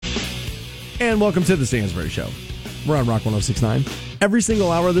And welcome to the Stansbury Show. We're on Rock 106.9. Every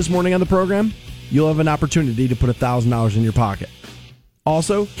single hour this morning on the program, you'll have an opportunity to put $1,000 in your pocket.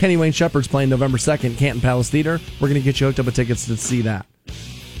 Also, Kenny Wayne Shepherd's playing November 2nd, Canton Palace Theater. We're going to get you hooked up with tickets to see that.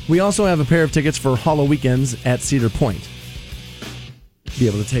 We also have a pair of tickets for Hollow Weekends at Cedar Point. Be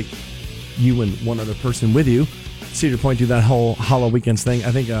able to take you and one other person with you. Cedar Point do that whole Hollow Weekends thing.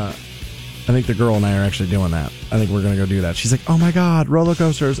 I think the girl and I are actually doing that. I think we're going to go do that. She's like, oh my God, roller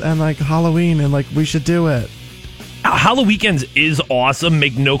coasters and like Halloween and like we should do it. Hollow Weekends is awesome,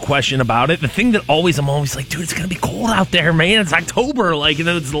 make no question about it. The thing that I'm always like, dude, it's going to be cold out there, man. It's October. Like,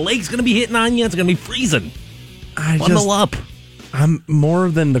 the lake's going to be hitting on you. It's going to be freezing. Bundle up. I'm more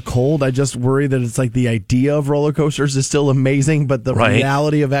than the cold. I just worry that it's like the idea of roller coasters is still amazing, but the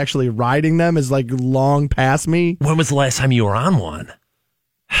reality of actually riding them is like long past me. When was the last time you were on one?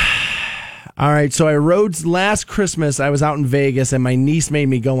 All right, so I rode last Christmas. I was out in Vegas, and my niece made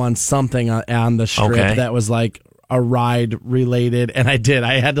me go on something on the strip that was like a ride related, and I did.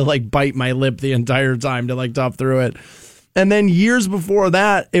 I had to like bite my lip the entire time to like tough through it. And then years before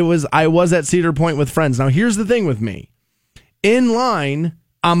that, I was at Cedar Point with friends. Now, here's the thing with me. In line,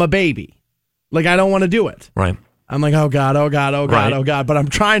 I'm a baby. Like, I don't want to do it. Right. I'm like, oh God, oh God, oh God, oh God. But I'm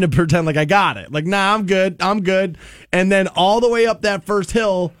trying to pretend like I got it. Like, nah, I'm good. And then all the way up that first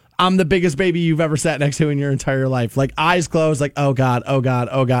hill, I'm the biggest baby you've ever sat next to in your entire life. Like, eyes closed, like, oh God, oh God,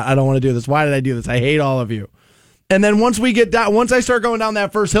 oh God. I don't want to do this. Why did I do this? I hate all of you. And then once I start going down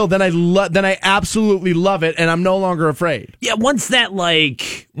that first hill, then I absolutely love it, and I'm no longer afraid. Yeah, once that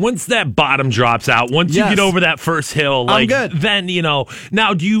bottom drops out, once you get over that first hill, like, I'm good. Then,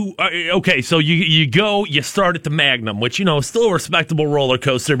 now do you, so you start at the Magnum, which, is still a respectable roller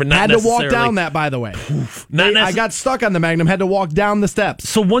coaster, but not had necessarily. to walk down that, by the way. I got stuck on the Magnum, had to walk down the steps.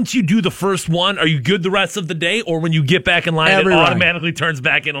 So once you do the first one, are you good the rest of the day, or when you get back in line, it automatically turns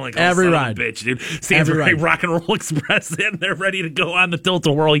back in, like, every ride. Bitch, dude. Stansbury Rock and Roll Express in, they're ready to go on the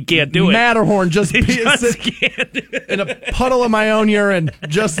tilt-a-whirl. He can't do it. Matterhorn just can't do it. In a puddle of my own urine,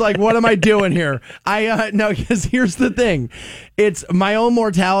 just like, what am I doing here? No, because here's the thing. It's my own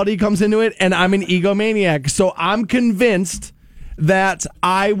mortality comes into it, and I'm an egomaniac. So I'm convinced that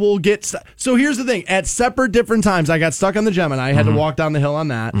I will get... So here's the thing. At separate different times, I got stuck on the Gemini. I had to walk down the hill on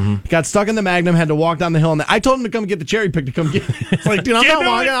that. Got stuck in the Magnum, had to walk down the hill on that. I told him to come get the cherry pick to come get... It's like, dude,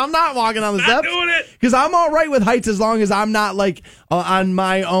 I'm not walking on the steps. Not doing it. Because I'm all right with heights as long as I'm not, like, on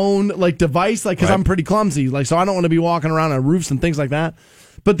my own, like, device. Like, because I'm pretty clumsy. Like, so I don't want to be walking around on roofs and things like that.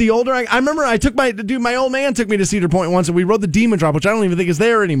 But the older I remember I took my old man took me to Cedar Point once, and we rode the Demon Drop, which I don't even think is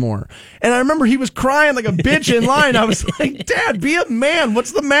there anymore. And I remember he was crying like a bitch in line. I was like, Dad, be a man.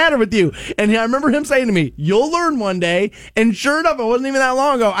 What's the matter with you? And I remember him saying to me, you'll learn one day. And sure enough, it wasn't even that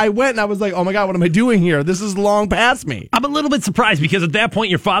long ago. I went and I was like, oh my God, what am I doing here? This is long past me. I'm a little bit surprised because at that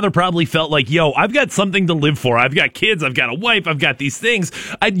point, your father probably felt like, yo, I've got something to live for. I've got kids. I've got a wife. I've got these things.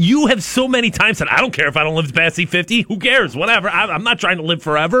 You have so many times said, I don't care if I don't live past C50. Who cares? Whatever. I'm not trying to live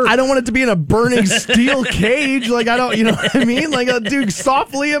forever. I don't want it to be in a burning steel cage. Like, I don't, you know what I mean? Like, I'll do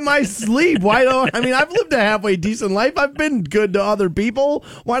softly in my sleep. I've lived a halfway decent life. I've been good to other people.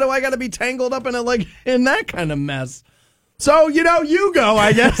 Why do I got to be tangled up in that kind of mess? So, you go,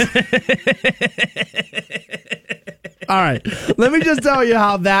 I guess. All right. Let me just tell you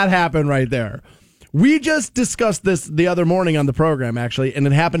how that happened right there. We just discussed this the other morning on the program, actually, and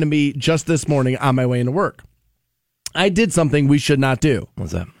it happened to me just this morning on my way into work. I did something we should not do.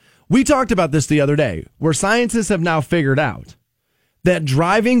 What's that? We talked about this the other day, where scientists have now figured out that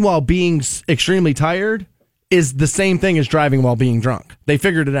driving while being extremely tired is the same thing as driving while being drunk. They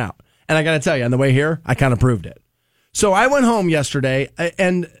figured it out. And I got to tell you, on the way here, I kind of proved it. So I went home yesterday,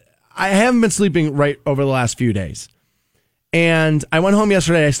 and I haven't been sleeping right over the last few days. And I went home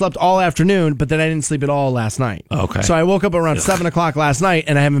yesterday. I slept all afternoon, but then I didn't sleep at all last night. Okay. So I woke up around 7 o'clock last night,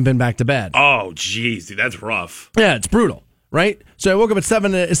 and I haven't been back to bed. Oh, geez, dude, that's rough. Yeah, it's brutal. Right? So I woke up at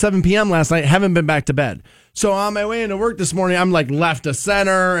 7 p.m. last night, haven't been back to bed. So on my way into work this morning, I'm like left to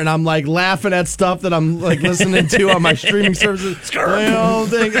center, and I'm like laughing at stuff that I'm like listening to on my streaming services. My whole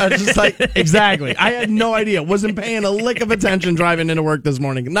thing. I was just like, exactly. I had no idea. Wasn't paying a lick of attention driving into work this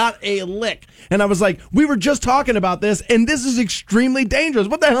morning. Not a lick. And I was like, we were just talking about this, and this is extremely dangerous.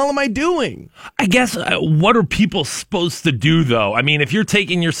 What the hell am I doing? I guess, what are people supposed to do, though? I mean, if you're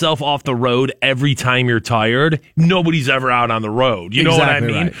taking yourself off the road every time you're tired, nobody's ever out on the road. You know what I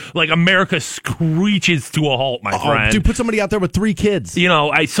mean? Right. Like, America screeches to to a halt, my friend. Dude, put somebody out there with 3 kids.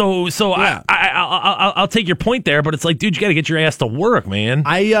 I'll take your point there, but it's like, dude, you got to get your ass to work, man.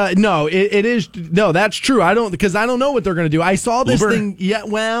 That's true. I don't know what they're going to do. I saw this thing. Yeah,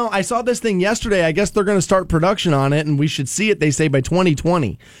 well, I saw this thing yesterday. I guess they're going to start production on it, and we should see it. They say by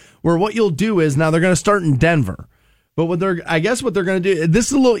 2020. Where what you'll do is now they're going to start in Denver. But what they're going to do, this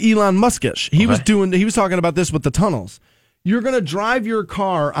is a little Elon Muskish. He was talking about this with the tunnels. You're going to drive your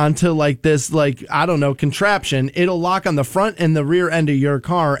car onto like this, like, I don't know, contraption. It'll lock on the front and the rear end of your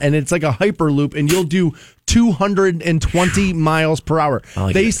car, and it's like a Hyperloop, and you'll do 220 miles per hour.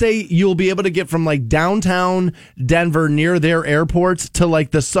 They say you'll be able to get from like downtown Denver near their airports to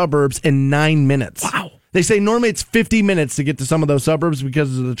like the suburbs in 9 minutes. Wow. They say normally it's 50 minutes to get to some of those suburbs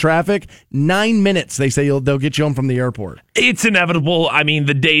because of the traffic. 9 minutes, they say they'll get you home from the airport. It's inevitable. I mean,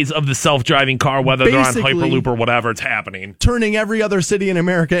 the days of the self-driving car, whether basically, they're on Hyperloop or whatever, it's happening. Turning every other city in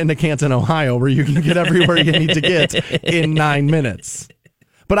America into Canton, Ohio, where you can get everywhere you need to get in 9 minutes.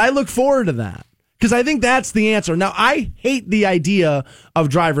 But I look forward to that. Because I think that's the answer. Now, I hate the idea of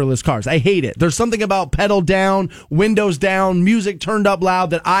driverless cars. I hate it. There's something about pedal down, windows down, music turned up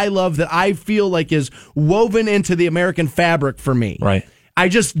loud that I love, that I feel like is woven into the American fabric for me. Right. I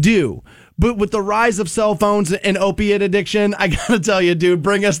just do. But with the rise of cell phones and opiate addiction, I got to tell you, dude,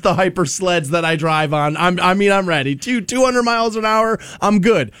 bring us the hyper sleds that I drive on. I'm ready. 200 miles an hour, I'm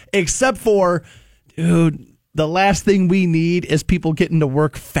good. Except for, dude, the last thing we need is people getting to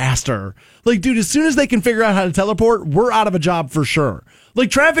work faster. Like, dude, as soon as they can figure out how to teleport, we're out of a job for sure. Like,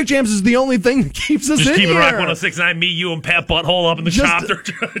 traffic jams is the only thing that keeps us just in keep here. It rock 106.9, me, you, and Pat Butthole up in the chopper.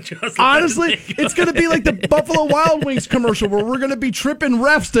 Honestly, it's going to be like the Buffalo Wild Wings commercial where we're going to be tripping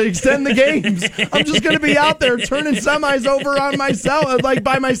refs to extend the games. I'm just going to be out there turning semis over on myself, like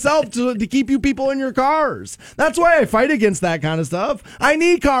by myself, to keep you people in your cars. That's why I fight against that kind of stuff. I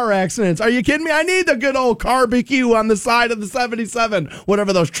need car accidents. Are you kidding me? I need the good old barbecue on the side of the 77.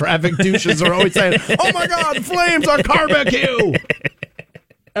 Whatever those traffic douches are always saying. Oh my God, flames on barbecue.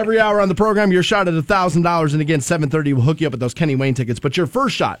 Every hour on the program, your shot at $1,000. And again, 7:30 will hook you up with those Kenny Wayne tickets. But your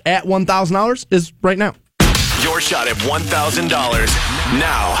first shot at $1,000 is right now. Your shot at $1,000.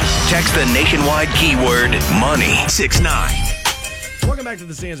 Now, text the nationwide keyword money 69. Welcome back to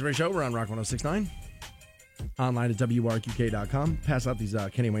the Stansbury Show. We're on Rock 106.9. Online at WRQK.com. Pass out these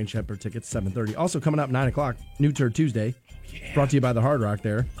Kenny Wayne Shepherd tickets, 7:30. Also coming up 9 o'clock, new Turd Tuesday. Yeah. Brought to you by the Hard Rock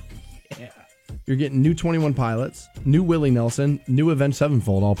there. Yeah. You're getting new 21 Pilots, new Willie Nelson, new Avenged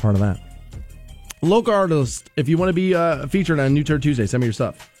Sevenfold, all part of that. Local artists, if you want to be featured on New Turd Tuesday, send me your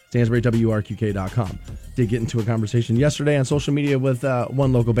stuff. StansburyWRQK.com. Did get into a conversation yesterday on social media with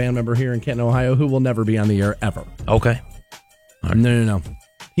one local band member here in Canton, Ohio, who will never be on the air ever. Okay. Right. No.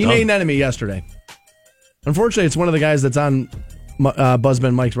 He made an enemy yesterday. Unfortunately, it's one of the guys that's on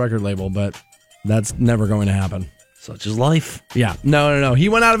Buzzman Mike's record label, but that's never going to happen. Such is life. Yeah. No. He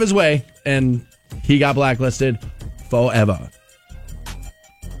went out of his way, and he got blacklisted forever.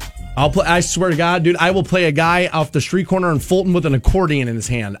 I swear to God, dude, I will play a guy off the street corner in Fulton with an accordion in his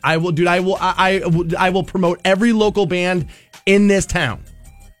hand. I will promote every local band in this town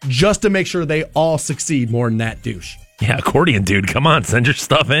just to make sure they all succeed more than that douche. Yeah, accordion, dude. Come on, send your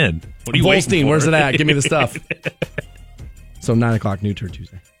stuff in. What are you waiting for? Where's it at? Give me the stuff. So 9 o'clock, new Turd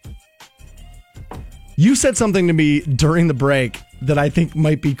Tuesday. You said something to me during the break that I think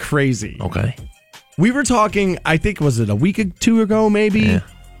might be crazy. Okay. We were talking, I think, was it a week or two ago, maybe? Yeah.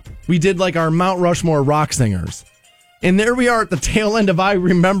 We did like our Mount Rushmore rock singers. And there we are at the tail end of I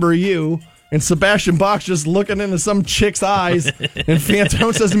Remember You, and Sebastian Bach just looking into some chick's eyes. And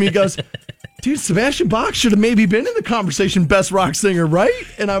Fantone says to me, he goes, dude, Sebastian Bach should have maybe been in the conversation best rock singer, right?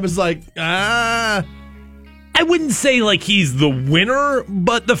 And I was like, I wouldn't say like he's the winner,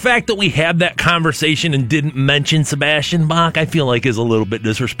 but the fact that we had that conversation and didn't mention Sebastian Bach, I feel like is a little bit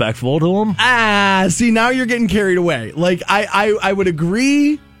disrespectful to him. See, now you're getting carried away. Like, I would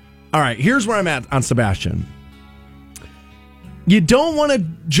agree. All right, here's where I'm at on Sebastian. You don't want to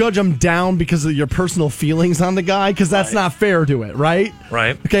judge him down because of your personal feelings on the guy, because that's not fair to it, right?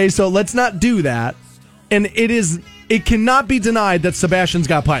 Right. Okay, so let's not do that. And it cannot be denied that Sebastian's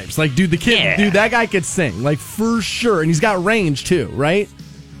got pipes. Like, dude, that guy could sing, like, for sure. And he's got range, too, right?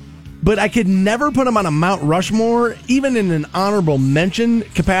 But I could never put him on a Mount Rushmore, even in an honorable mention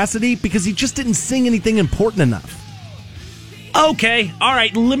capacity, because he just didn't sing anything important enough. Okay, all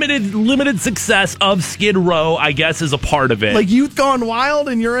right. Limited success of Skid Row, I guess, is a part of it. Like Youth Gone Wild,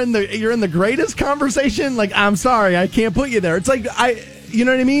 and you're in the greatest conversation. Like, I'm sorry, I can't put you there. It's like you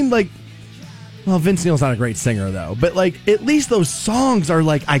know what I mean? Like, well, Vince Neil's not a great singer though, but like at least those songs are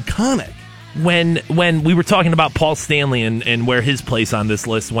like iconic. when we were talking about Paul Stanley and where his place on this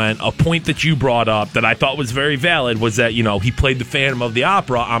list went, a point that you brought up that I thought was very valid was that, he played the Phantom of the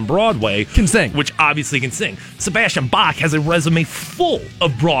Opera on Broadway. Can sing. Which obviously can sing. Sebastian Bach has a resume full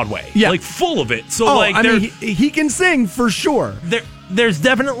of Broadway. Yeah. Like, full of it. So, he can sing for sure. There's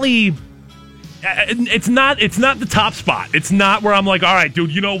definitely... It's not the top spot. It's not where I'm like, all right,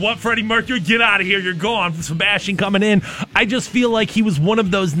 dude, you know what, Freddie Mercury, get out of here. You're gone. Sebastian coming in. I just feel like he was one of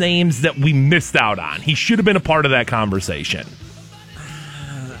those names that we missed out on. He should have been a part of that conversation.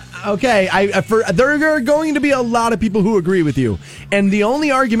 Okay, there are going to be a lot of people who agree with you. And the only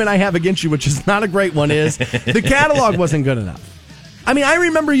argument I have against you, which is not a great one, is the catalog wasn't good enough. I mean, I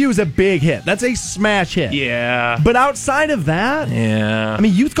Remember You is a big hit. That's a smash hit. Yeah. But outside of that, yeah. I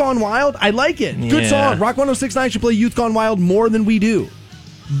mean, Youth Gone Wild, I like it. Good song. Rock 106.9 should play Youth Gone Wild more than we do.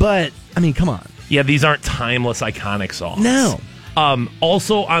 But, I mean, come on. Yeah, these aren't timeless, iconic songs. No.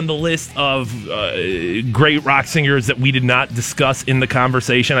 Also on the list of great rock singers that we did not discuss in the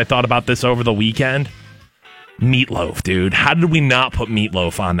conversation, I thought about this over the weekend. Meatloaf, dude. How did we not put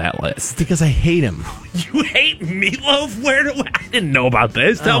Meatloaf on that list? Because I hate him. You hate Meatloaf? I didn't know about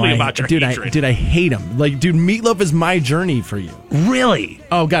this. Tell me about your hatred. I hate him. Like, dude, Meatloaf is my journey for you. Really?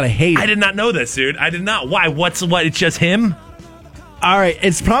 Oh, God, I hate him. I did not know this, dude. I did not. Why? What? It's just him? All right,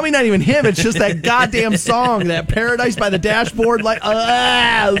 it's probably not even him. It's just that goddamn song, that Paradise by the Dashboard. Like,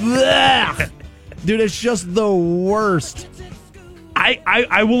 dude, it's just the worst.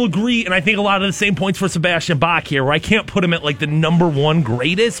 I will agree, and I think a lot of the same points for Sebastian Bach here, where I can't put him at, like, the number one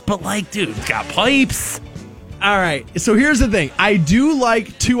greatest, but, like, dude, he's got pipes. All right, so here's the thing. I do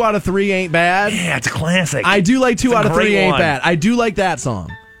like 2 Out of 3 Ain't Bad. Yeah, it's a classic. I do like 2 Out of 3 Ain't one. Bad. I do like that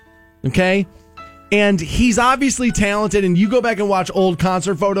song. Okay? And he's obviously talented, and you go back and watch old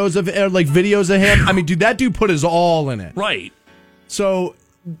concert photos of, like, videos of him. I mean, dude, that dude put his all in it. Right. So,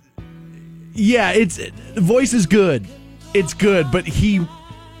 yeah, voice is good. It's good, but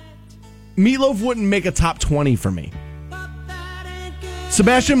Meatloaf wouldn't make a top 20 for me.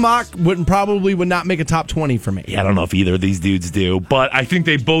 Sebastian Bach would not make a top 20 for me. Yeah, I don't know if either of these dudes do, but I think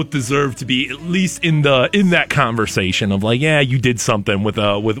they both deserve to be at least in that conversation of, like, yeah, you did something with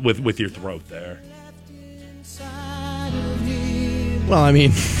your throat there. Well, I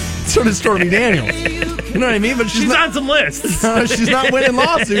mean, so did Stormy Daniels. You know what I mean? But she's on some lists. She's not winning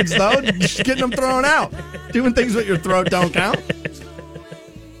lawsuits, though. She's getting them thrown out. Doing things with your throat don't count.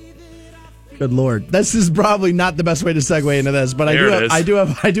 Good Lord. This is probably not the best way to segue into this, but I do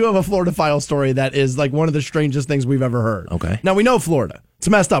have a Florida file story that is like one of the strangest things we've ever heard. Okay. Now, we know Florida. It's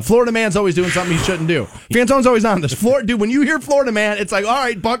messed up. Florida man's always doing something he shouldn't do. Fantone's always on this. Dude, when you hear Florida man, it's like, all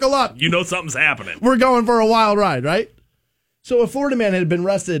right, buckle up. You know something's happening. We're going for a wild ride, right? So a Florida man had been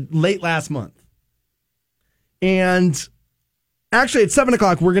arrested late last month. And actually, at 7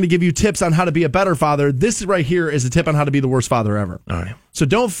 o'clock, we're going to give you tips on how to be a better father. This right here is a tip on how to be the worst father ever. All right. So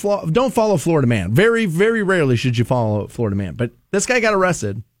don't follow Florida man. Very, very rarely should you follow Florida man. But this guy got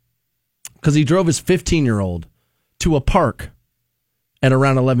arrested because he drove his 15-year-old to a park at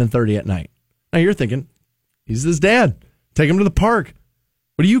around 11:30 at night. Now you're thinking, he's his dad. Take him to the park.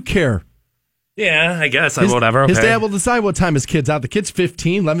 What do you care? Yeah, I guess. Whatever. Okay. His dad will decide what time his kid's out. The kid's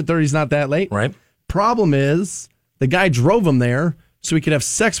 15. 11:30 is not that late. Right. Problem is, the guy drove him there so he could have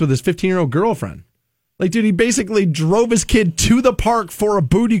sex with his 15-year-old girlfriend. Like, dude, he basically drove his kid to the park for a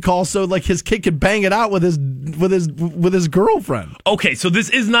booty call so, like, his kid could bang it out with his girlfriend. Okay, so this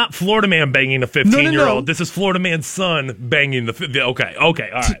is not Florida man banging a 15-year-old. No. This is Florida man's son banging okay, all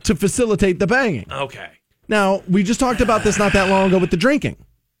right. To facilitate the banging. Okay. Now, we just talked about this not that long ago with the drinking.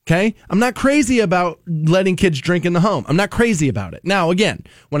 Okay? I'm not crazy about letting kids drink in the home. I'm not crazy about it. Now, again,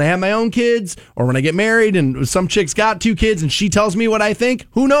 when I have my own kids or when I get married and some chick's got 2 kids and she tells me what I think,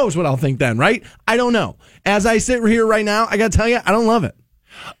 who knows what I'll think then, right? I don't know. As I sit here right now, I got to tell you, I don't love it.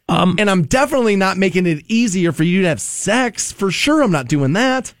 And I'm definitely not making it easier for you to have sex. For sure, I'm not doing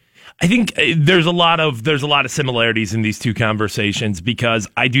that. I think there's a lot of similarities in these two conversations because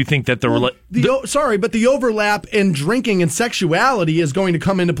I do think that the overlap in drinking and sexuality is going to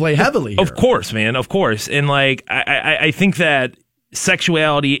come into play heavily here. Of course, man, of course. And like I think that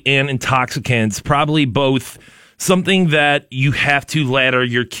sexuality and intoxicants probably both something that you have to ladder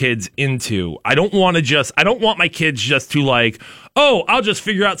your kids into. I don't want my kids just to like, oh, I'll just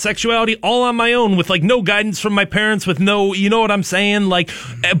figure out sexuality all on my own with like no guidance from my parents, with no, you know what I'm saying? Like,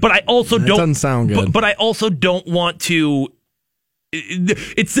 but I also doesn't sound good. But I also don't want to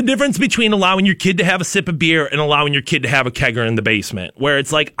it's the difference between allowing your kid to have a sip of beer and allowing your kid to have a kegger in the basement, where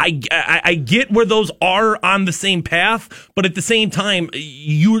it's like, I get where those are on the same path, but at the same time,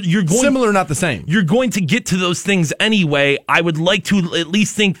 you're going... Similar, not the same. You're going to get to those things anyway. I would like to at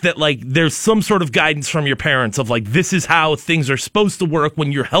least think that, like, there's some sort of guidance from your parents of, like, this is how things are supposed to work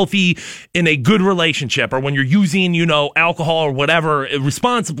when you're healthy in a good relationship, or when you're using, alcohol or whatever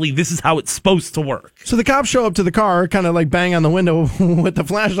responsibly. This is how it's supposed to work. So the cops show up to the car, kind of like bang on the window with the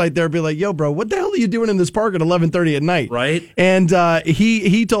flashlight there, be like, yo, bro, what the hell are you doing in this park at 11:30 at night? Right. And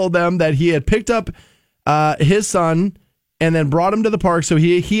he told them that he had picked up his son and then brought him to the park so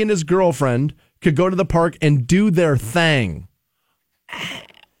he and his girlfriend could go to the park and do their thing.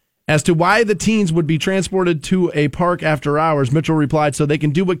 As to why the teens would be transported to a park after hours, Mitchell replied, so they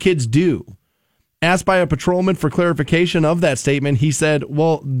can do what kids do. Asked by a patrolman for clarification of that statement, he said,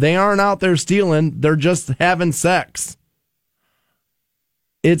 well, they aren't out there stealing. They're just having sex.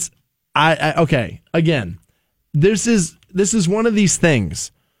 It's okay. Again, this is one of these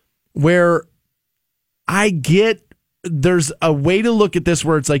things where I get there's a way to look at this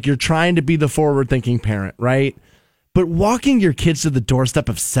where it's like you're trying to be the forward-thinking parent, right? But walking your kids to the doorstep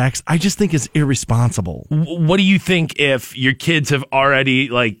of sex, I just think is irresponsible. What do you think if your kids have already,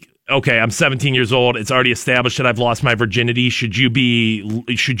 like, okay, I'm 17 years old. It's already established that I've lost my virginity. Should you be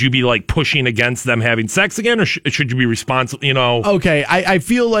like pushing against them having sex again, or should you be responsible? Okay, I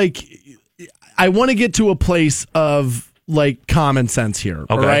feel like I want to get to a place of like common sense here.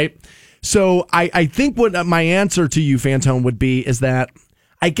 Okay. All right. So I think what my answer to you, Fantone, would be is that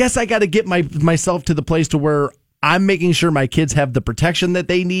I guess I got to get myself to the place to where I'm making sure my kids have the protection that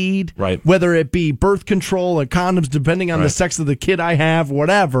they need, right? Whether it be birth control or condoms, depending on the sex of the kid I have,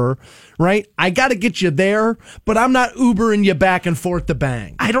 whatever, right? I got to get you there, but I'm not Ubering you back and forth to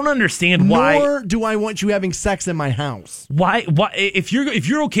bang. I don't understand why. Nor do I want you having sex in my house. Why? If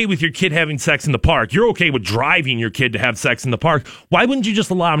you're okay with your kid having sex in the park, you're okay with driving your kid to have sex in the park. Why wouldn't you just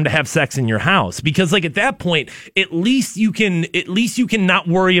allow him to have sex in your house? Because like at that point, at least you can not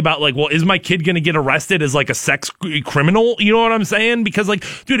worry about like, well, is my kid going to get arrested as like a sex criminal? You know what I'm saying? Because like,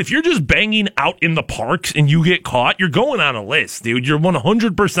 dude, if you're just banging out in the parks and you get caught, you're going on a list, dude. You're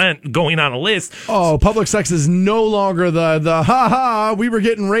 100% going on a list. Oh, public sex is no longer the ha we were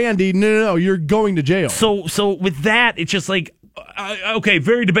getting randy. No, you're going to jail. So with that, it's just like, okay,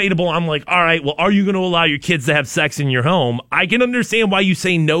 very debatable. I'm like, all right, well, are you going to allow your kids to have sex in your home? I can understand why you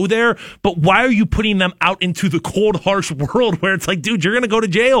say no there, but why are you putting them out into the cold, harsh world where it's like, dude, you're going to go to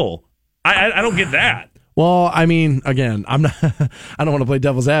jail? I don't get that. Well, I mean, again, I don't want to play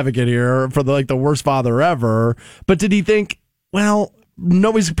devil's advocate here for the worst father ever. But did he think, well,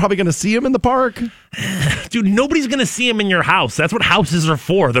 nobody's probably going to see him in the park? Dude, nobody's going to see him in your house. That's what houses are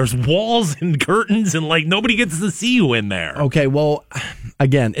for. There's walls and curtains and like nobody gets to see you in there. Okay, well,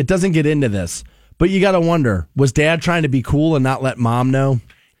 again, it doesn't get into this. But you got to wonder, was dad trying to be cool and not let mom know?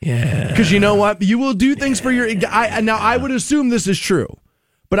 Yeah. Because you know what? You will do things for your... Now, I would assume this is true.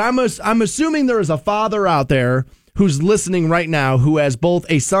 But I'm assuming there is a father out there who's listening right now who has both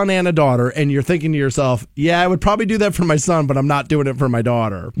a son and a daughter, and you're thinking to yourself, yeah, I would probably do that for my son, but I'm not doing it for my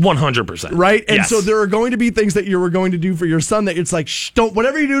daughter. 100%. Right? And yes. so there are going to be things that you were going to do for your son that it's like, shh,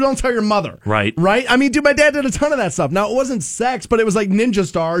 whatever you do, don't tell your mother. Right. Right? I mean, dude, my dad did a ton of that stuff. Now, it wasn't sex, but it was like ninja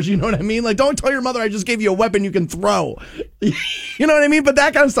stars, you know what I mean? Like, don't tell your mother I just gave you a weapon you can throw. You know what I mean? But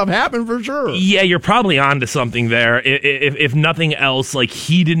that kind of stuff happened for sure. Yeah, you're probably onto something there. If nothing else, like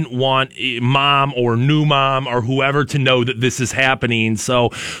he didn't want mom or new mom or whoever to know that this is happening. So,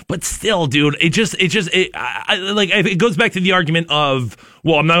 but still, dude, it goes back to the argument of,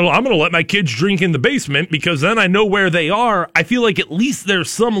 well, I'm going to let my kids drink in the basement because then I know where they are. I feel like at least there's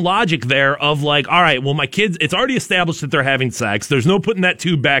some logic there of like, all right, well, my kids, it's already established that they're having sex. There's no putting that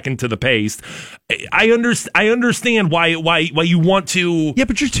tube back into the paste. I understand why you want to. Yeah,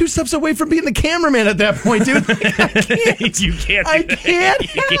 but you're 2 steps away from being the cameraman at that point, dude. You can't. I can't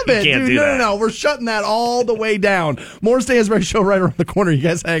have it, dude. No. We're shutting that all the way down. More Stansberry Show right around the corner. You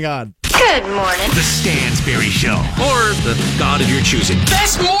guys hang on. Good morning. The Stansberry Show. Or the God of your choosing.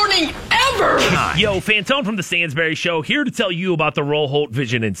 Best morning ever. Yo, Fantone from the Stansberry Show, here to tell you about the Roll Holt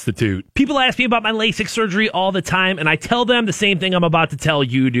Vision Institute. People ask me about my LASIK surgery all the time, and I tell them the same thing I'm about to tell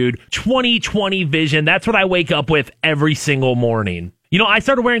you, dude. 20/20 vision. That's what I wake up with every single morning. You know, I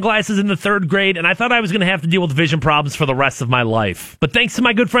started wearing glasses in the 3rd grade, and I thought I was going to have to deal with vision problems for the rest of my life. But thanks to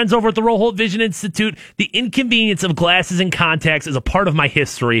my good friends over at the Roll Holt Vision Institute, the inconvenience of glasses and contacts is a part of my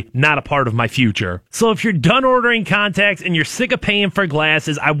history, not a part of my future. So if you're done ordering contacts and you're sick of paying for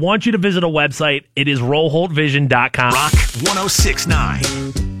glasses, I want you to visit a website. It is rollholtvision.com. Rock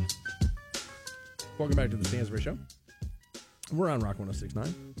 106.9. Welcome back to the Stansberry Show. We're on Rock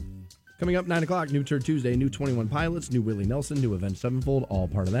 106.9. Coming up 9 o'clock, new Turd Tuesday, new 21 Pilots, new Willie Nelson, new Avenged Sevenfold, all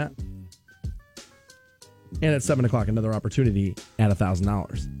part of that. And at 7 o'clock, another opportunity at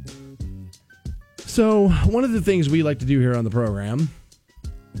 $1,000. So one of the things we like to do here on the program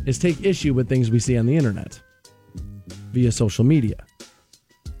is take issue with things we see on the internet via social media.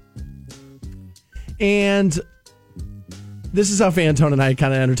 And this is how Fantone and I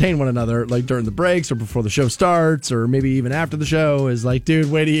kind of entertain one another, like during the breaks or before the show starts, or maybe even after the show, is like, dude,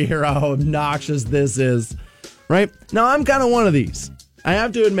 wait till you hear how obnoxious this is, right? Now, I'm kind of one of these. I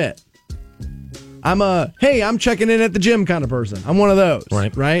have to admit. I'm checking in at the gym kind of person. I'm one of those,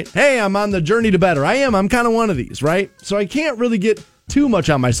 right? Hey, I'm on the journey to better. I'm kind of one of these, right? So I can't really get too much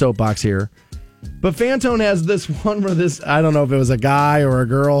on my soapbox here. But Fantone has this one where I don't know if it was a guy or a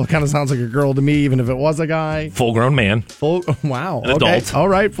girl. It kind of sounds like a girl to me, even if it was a guy. Full-grown man. Wow. An okay. adult. All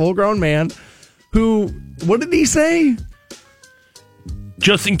right, full-grown man. Who, what did he say?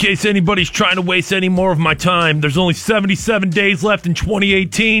 Just in case anybody's trying to waste any more of my time, there's only 77 days left in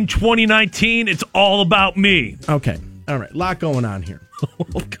 2018. 2019, it's all about me. Okay. All right. Lot going on here.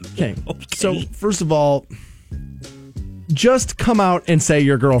 Okay. So, first of all, just come out and say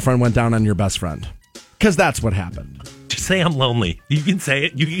your girlfriend went down on your best friend. Because that's what happened. Just say I'm lonely. You can say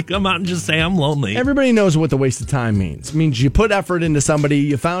it. You can come out and just say I'm lonely. Everybody knows what the waste of time means. It means you put effort into somebody,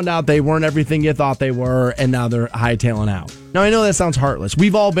 you found out they weren't everything you thought they were, and now they're hightailing out. Now, I know that sounds heartless.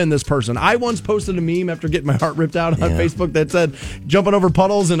 We've all been this person. I once posted a meme after getting my heart ripped out on Facebook that said, jumping over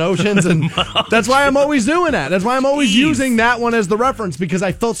puddles and oceans, and that's why I'm always doing that. That's why I'm always using that one as the reference, because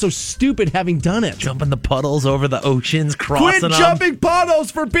I felt so stupid having done it. Jumping the puddles over the oceans, crossing Quit them. jumping puddles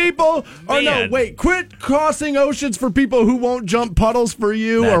for people. Or Man. no, wait. Quit crossing oceans for people who won't jump puddles for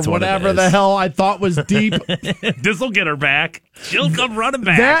you. That's or what it whatever is. the hell I thought was deep. This'll get her back. She'll come running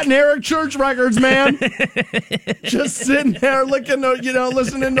back. That and Eric Church records, man. Just sitting there looking,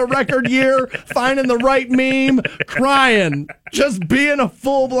 listening to Record Year, finding the right meme, crying, just being a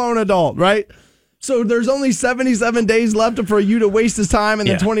full-blown adult, right? So there's only 77 days left for you to waste his time, and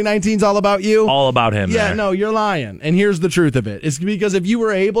then 2019's all about you? All about him. Yeah, there. no, you're lying. And here's the truth of it. It's because if you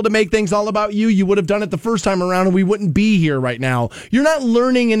were able to make things all about you, you would have done it the first time around, and we wouldn't be here right now. You're not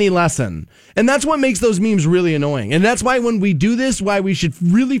learning any lesson. And that's what makes those memes really annoying. And that's why when we do this, why we should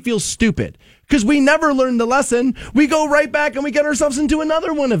really feel stupid. Because we never learned the lesson. We go right back and we get ourselves into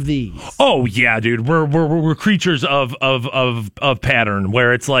another one of these. Oh yeah, dude. We're creatures of pattern,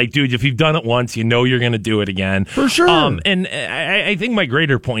 where it's like, dude, if you've done it once, you know you're gonna do it again. For sure. And I think my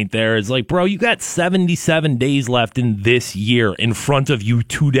greater point there is like, bro, you got 77 days left in this year in front of you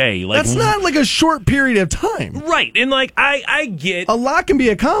today. Like, that's not like a short period of time. Right. And like I get a lot can be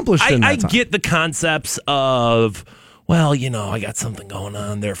accomplished in that I time. get the concepts of, well, I got something going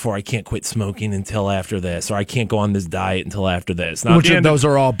on, therefore I can't quit smoking until after this, or I can't go on this diet until after this. Now, Those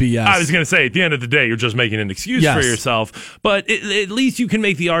are all BS. I was going to say, at the end of the day, you're just making an excuse for yourself. But at least you can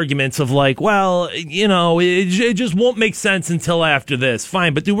make the arguments of like, well, it just won't make sense until after this.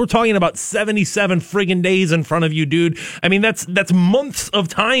 Fine. But dude, we're talking about 77 friggin' days in front of you, dude. I mean, that's months of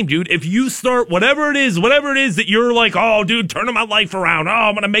time, dude. If you start whatever it is that you're like, oh, dude, turning my life around. Oh,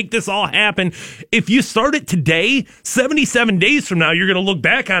 I'm going to make this all happen. If you start it today, 77 days from now, you're going to look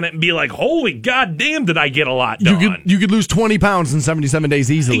back on it and be like, holy goddamn, did I get a lot done. You could lose 20 pounds in 77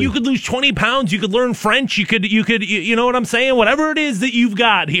 days easily. You could lose 20 pounds. You could learn French. You could, you know what I'm saying? Whatever it is that you've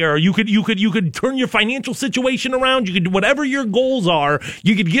got here, you could turn your financial situation around. You could, whatever your goals are,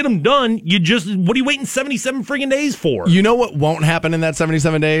 you could get them done. What are you waiting 77 friggin' days for? You know what won't happen in that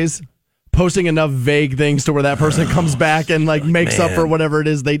 77 days? Posting enough vague things to where that person comes back and like makes up for whatever it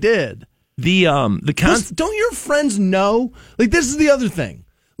is they did. Don't your friends know? Like, this is the other thing.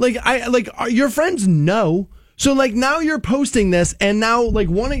 Your friends know. So, like, now you're posting this, and now, like,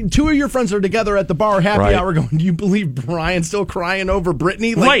 two of your friends are together at the bar happy hour going, do you believe Brian's still crying over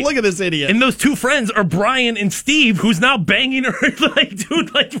Brittany? Like, look at this idiot. And those two friends are Brian and Steve, who's now banging her. Like,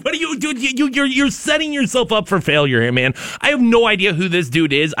 dude, like, what are you doing? You're setting yourself up for failure here, man. I have no idea who this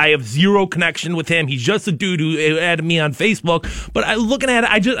dude is. I have zero connection with him. He's just a dude who added me on Facebook. But looking at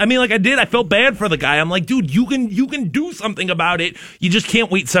it, I felt bad for the guy. I'm like, dude, you can do something about it. You just can't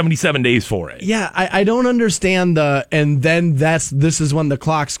wait 77 days for it. Yeah, I don't understand and then this is when the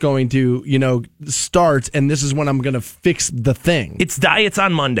clock's going to, start, and this is when I'm going to fix the thing. It's diets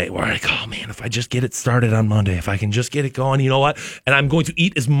on Monday. We're like, oh man, if I just get it started on Monday, if I can just get it going, you know what? And I'm going to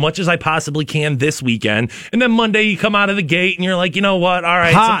eat as much as I possibly can this weekend. And then Monday you come out of the gate and you're like, you know what? All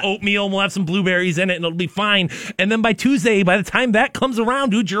right, some oatmeal, we'll have some blueberries in it and it'll be fine. And then by Tuesday, by the time that comes around,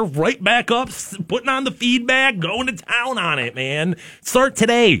 dude, you're right back up, putting on the feedback, going to town on it, man. Start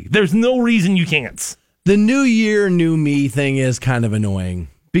today. There's no reason you can't. The new year, new me thing is kind of annoying.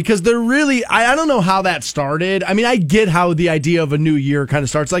 Because they're really, I don't know how that started. I mean, I get how the idea of a new year kind of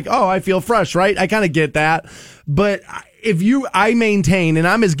starts like, oh, I feel fresh, right? I kind of get that. But I maintain, and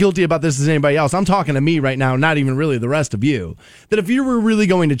I'm as guilty about this as anybody else, I'm talking to me right now, not even really the rest of you, that if you were really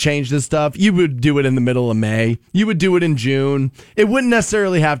going to change this stuff, you would do it in the middle of May. You would do it in June. It wouldn't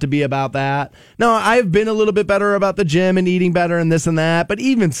necessarily have to be about that. Now, I've been a little bit better about the gym and eating better and this and that, but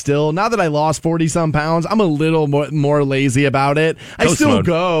even still, now that I lost 40-some pounds, I'm a little more lazy about it. I still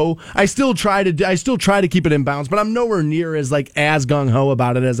go. I still try to keep it in bounds, but I'm nowhere near as gung-ho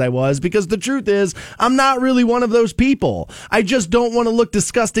about it as I was, because the truth is, I'm not really one of those people. I just don't want to look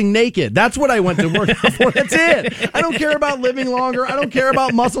disgusting naked. That's what I went to work out for. That's it. I don't care about living longer. I don't care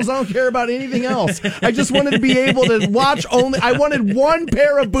about muscles. I don't care about anything else. I just wanted to be able to watch I wanted one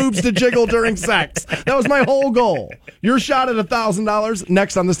pair of boobs to jiggle during sex. That was my whole goal. Your shot at $1,000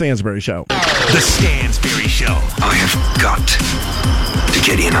 next on The Stansbury Show. The Stansbury Show. I have got to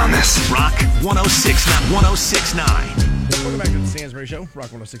get in on this. Rock 1069. Welcome back to The Stansbury Show.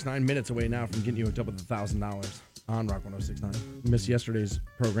 Rock 1069. Minutes away now from getting you hooked up with $1,000 on Rock 1069. You missed yesterday's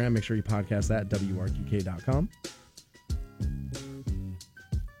program. Make sure you podcast that at WRQK.com.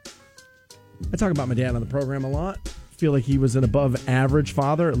 I talk about my dad on the program a lot. Feel like he was an above average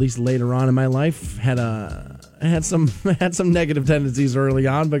father, at least later on in my life. Had some negative tendencies early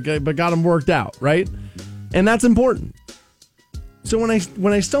on, but got them worked out, right? And that's important. So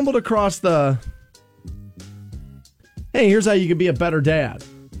when I stumbled across the, hey, here's how you can be a better dad,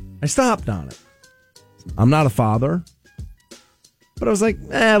 I stopped on it. I'm not a father, but I was like,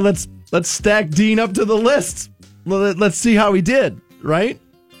 let's stack Dean up to the list. Let's see how he did, right?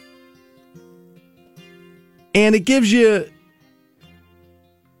 And it gives you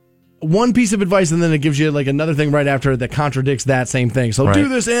one piece of advice, and then it gives you another thing right after that contradicts that same thing. So do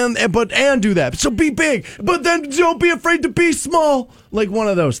this and do that. So be big, but then don't be afraid to be small. Like one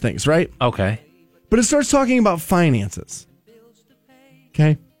of those things, right? Okay. But it starts talking about finances.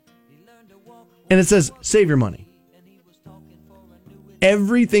 Okay? And it says, save your money.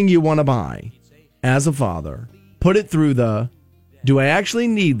 Everything you want to buy as a father, put it through do I actually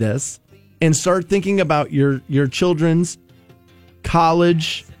need this? And start thinking about your children's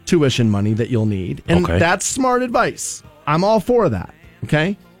college tuition money that you'll need. And that's smart advice. I'm all for that.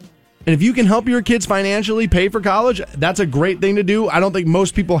 Okay? And if you can help your kids financially pay for college, that's a great thing to do. I don't think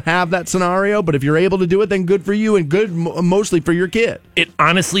most people have that scenario, but if you're able to do it, then good for you and good mostly for your kid. It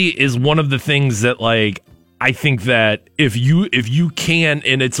honestly is one of the things that I think that if you can,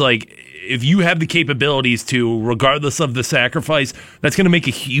 and it's if you have the capabilities to, regardless of the sacrifice, that's going to make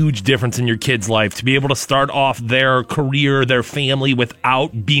a huge difference in your kid's life. To be able to start off their career, their family,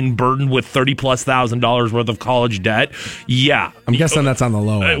 without being burdened with $30,000+ worth of college debt. Yeah. I'm guessing that's on the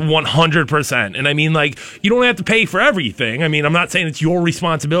low end. 100%. And I mean, you don't have to pay for everything. I mean, I'm not saying it's your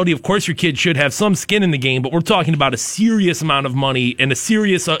responsibility. Of course, your kid should have some skin in the game, but we're talking about a serious amount of money and a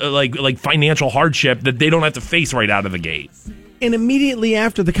serious, financial hardship that they don't have to face right out of the gate. And immediately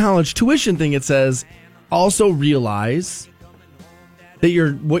after the college tuition thing, it says, also realize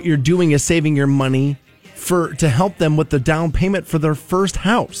that what you're doing is saving your money to help them with the down payment for their first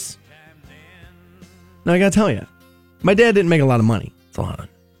house. Now, I got to tell you, my dad didn't make a lot of money. It's a lot.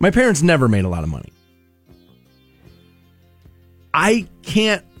 My parents never made a lot of money. I'm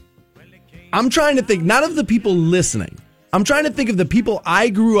trying to think, not of the people listening. I'm trying to think of the people I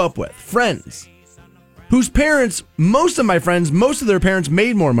grew up with, friends, whose parents, most of their parents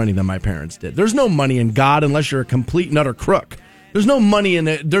made more money than my parents did. There's no money in God unless you're a complete and utter crook. There's no money in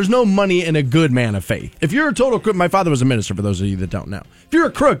a good man of faith. If you're a total crook, my father was a minister, for those of you that don't know. If you're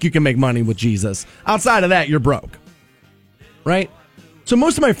a crook, you can make money with Jesus. Outside of that, you're broke. Right? So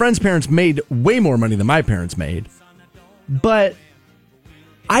most of my friends' parents made way more money than my parents made. But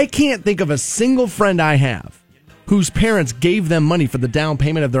I can't think of a single friend I have whose parents gave them money for the down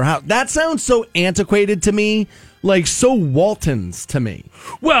payment of their house. That sounds so antiquated to me, so Waltons to me.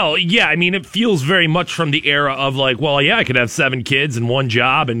 Well, yeah, I mean, it feels very much from the era of I could have 7 kids and 1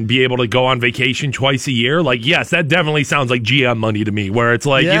 job and be able to go on vacation twice a year. Yes, that definitely sounds like GM money to me, where it's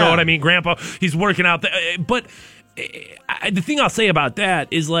you know what I mean? Grandpa, he's working out there. But the thing I'll say about that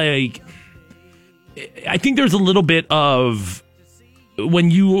is, I think there's a little bit of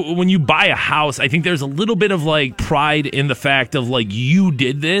when you buy a house, I think there's a little bit of like pride in the fact of like you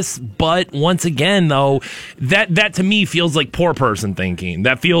did this, but once again though, that to me feels like poor person thinking.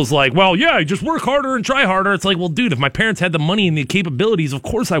 That feels like, well, yeah, just work harder and try harder. It's like, well, dude, if my parents had the money and the capabilities, of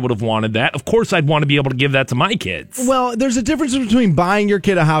course I would have wanted that. Of course I'd want to be able to give that to my kids. Well, there's a difference between buying your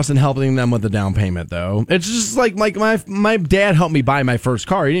kid a house and helping them with the down payment, though. It's just like my dad helped me buy my first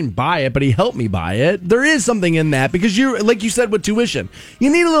car. He didn't buy it, but he helped me buy it. There is something in that because you, like you said with tuition,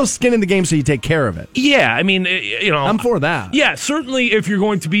 you need a little skin in the game so you take care of it. Yeah, I mean, you know, I'm for that. Yeah, certainly if you're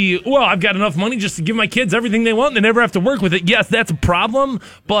going to be, well, I've got enough money just to give my kids everything they want and they never have to work with it. Yes, that's a problem,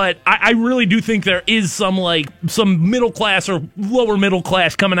 but I really do think there is some middle class or lower middle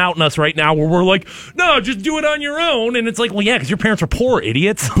class coming out in us right now where we're like, no, just do it on your own. And it's like, well, yeah, because your parents are poor,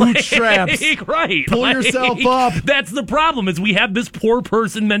 idiots. Bootstraps. Right. Pull yourself up. That's the problem is we have this poor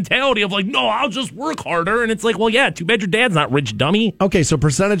person mentality of like, no, I'll just work harder. And it's like, well, yeah, too bad your dad's not rich, dummy. Okay, so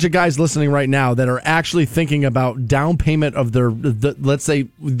percentage of guys listening right now that are actually thinking about down payment of let's say,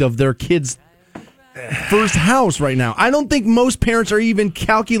 of their kids' first house right now. I don't think most parents are even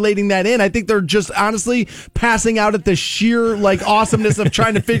calculating that in. I think they're just honestly passing out at the sheer like awesomeness of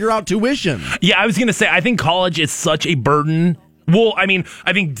trying to figure out tuition. Yeah, I was going to say, I think college is such a burden. Well, I mean,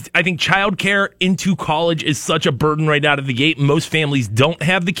 I think childcare into college is such a burden right out of the gate. Most families don't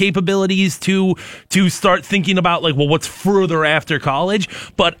have the capabilities to start thinking about like, well, what's further after college?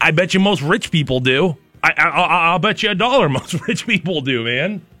 But I bet you most rich people do. I'll bet you $1 most rich people do,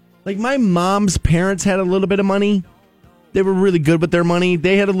 man. Like my mom's parents had a little bit of money. They were really good with their money.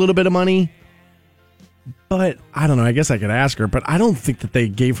 They had a little bit of money. But I don't know. I guess I could ask her. But I don't think that they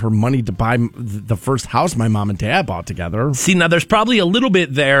gave her money to buy the first house my mom and dad bought together. See, now there's probably a little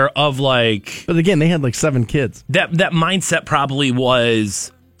bit there of like... But again, they had like 7 kids. That mindset probably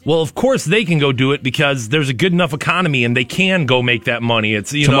was... Well, of course they can go do it because there's a good enough economy and they can go make that money.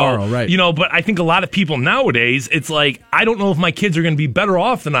 It's tomorrow, right? You know, but I think a lot of people nowadays, it's like I don't know if my kids are going to be better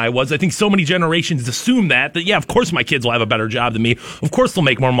off than I was. I think so many generations assume that yeah, of course my kids will have a better job than me. Of course they'll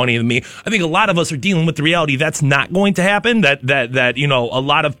make more money than me. I think a lot of us are dealing with the reality that's not going to happen. That you know, a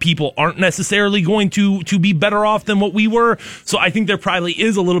lot of people aren't necessarily going to be better off than what we were. So I think there probably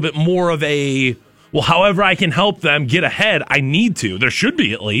is a little bit more of a, well, however I can help them get ahead, I need to. There should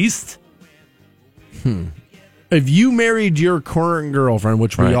be at least. If you married your current girlfriend,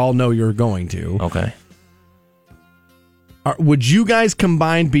 which we all know you're going to, okay, would you guys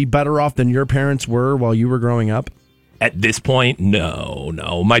combined be better off than your parents were while you were growing up? At this point,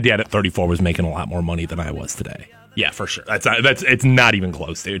 no. My dad at 34 was making a lot more money than I was today. Yeah, for sure. It's not even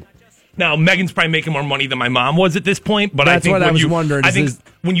close, dude. Now, Megan's probably making more money than my mom was at this point, but that's I think what I was wondering. I think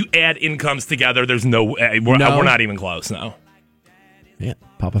when you add incomes together, there's we're not even close now. Yeah,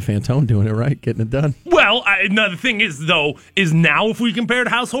 Papa Fantone doing it right, getting it done. Well, the thing is, though, is now if we compared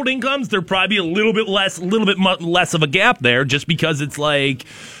household incomes, there'd probably be a little bit less of a gap there, just because it's like,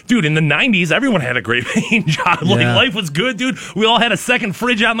 dude, in the 90s, everyone had a great paying job. Like, life was good, dude. We all had a second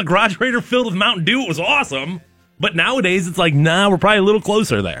fridge out in the garage filled with Mountain Dew. It was awesome. But nowadays, it's like, nah, we're probably a little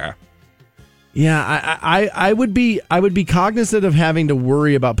closer there. Yeah, I would be cognizant of having to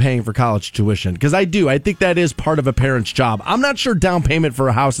worry about paying for college tuition because I think that is part of a parent's job. I'm not sure down payment for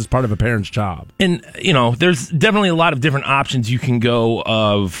a house is part of a parent's job. And you know, there's definitely a lot of different options you can go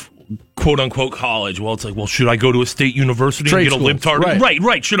of quote unquote college. Well, it's like, well, should I go to a state university Trade and get a libtard?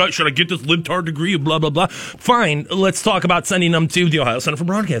 Right. Should I get this libtard degree? Blah blah blah. Fine. Let's talk about sending them to the Ohio Center for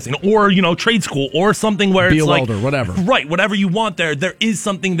Broadcasting, or trade school, or something where it's like whatever. Right, whatever you want there. There is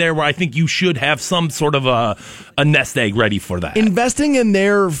something there where I think you should have some sort of a nest egg ready for that. Investing in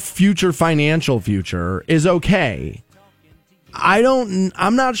their financial future is okay.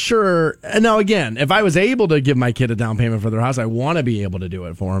 I'm not sure. Now, again, if I was able to give my kid a down payment for their house, I want to be able to do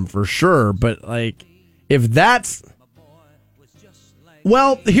it for him for sure. But like, if that's,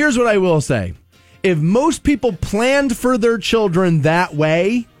 well, here's what I will say. If most people planned for their children that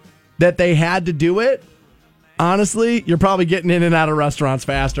way, that they had to do it, honestly, you're probably getting in and out of restaurants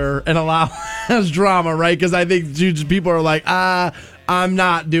faster and a lot less drama, right? Because I think people are like, I'm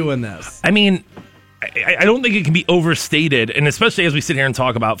not doing this. I mean, I don't think it can be overstated, and especially as we sit here and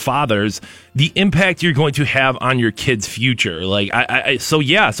talk about fathers, the impact you're going to have on your kid's future. Like, it's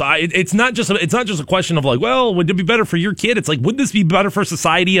not just a question of like, well, would it be better for your kid? It's like, would this be better for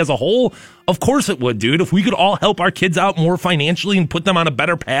society as a whole? Of course it would, dude. If we could all help our kids out more financially and put them on a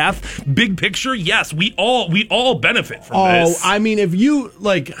better path, big picture, yes, we all benefit from this. I mean, if you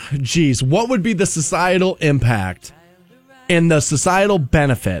like, geez, what would be the societal impact And the societal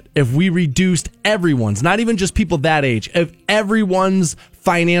benefit, if we reduced everyone's, not even just people that age, if everyone's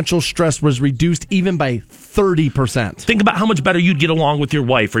financial stress was reduced even by 30%. Think about how much better you'd get along with your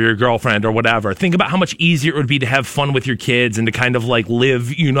wife or your girlfriend or whatever. Think about how much easier it would be to have fun with your kids and to kind of like live,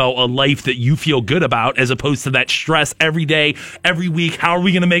 a life that you feel good about, as opposed to that stress every day, every week. How are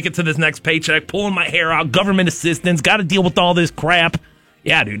we going to make it to this next paycheck? Pulling my hair out, government assistance, got to deal with all this crap.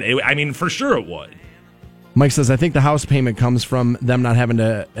 Yeah, dude. For sure it would. Mike says, I think the house payment comes from them not having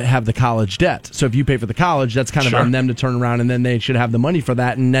to have the college debt. So if you pay for the college, that's kind of on them to turn around, and then they should have the money for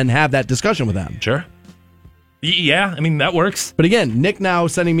that and then have that discussion with them. Sure. Yeah, that works. But again, Nick now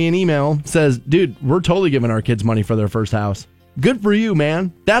sending me an email says, dude, we're totally giving our kids money for their first house. Good for you,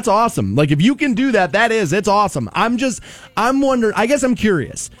 man. That's awesome. Like, if you can do that, it's awesome. I'm wondering, I guess I'm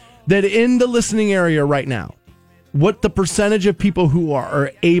curious that in the listening area right now, what the percentage of people who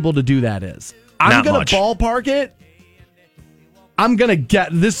are able to do that is. I'm going to ballpark it. I'm going to get,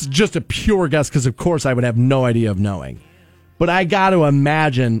 this is just a pure guess because, of course, I would have no idea of knowing. But I got to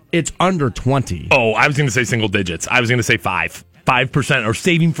imagine it's under 20. Oh, I was going to say single digits. I was going to say 5% or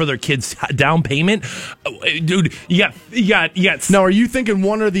saving for their kids' down payment. Dude, you got. Now, are you thinking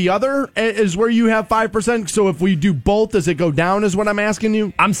one or the other is where you have 5%? So if we do both, does it go down is what I'm asking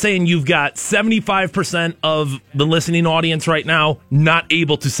you? I'm saying you've got 75% of the listening audience right now not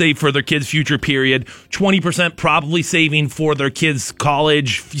able to save for their kids' future period. 20% probably saving for their kids'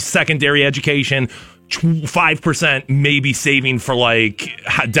 college, secondary education. 5% maybe saving for like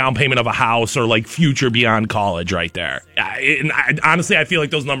down payment of a house or like future beyond college right there. Honestly, I feel like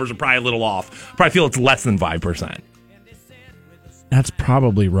those numbers are probably a little off. Probably feel it's less than 5%. That's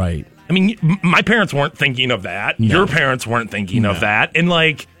probably right. My parents weren't thinking of that. No. Your parents weren't thinking of that. And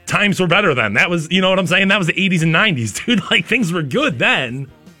like times were better then. That was, you know what I'm saying? That was the 80s and 90s, dude. Like things were good then.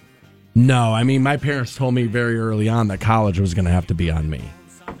 No, my parents told me very early on that college was going to have to be on me.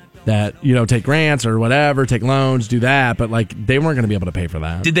 That, take grants or whatever, take loans, do that, but like they weren't going to be able to pay for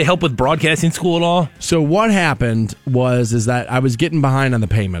that. Did they help with broadcasting school at all? So what happened is that I was getting behind on the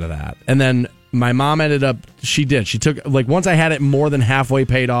payment of that. And then my mom ended up, she took, like once I had it more than halfway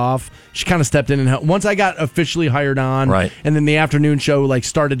paid off, she kind of stepped in and helped. Once I got officially hired on, right, and then the afternoon show like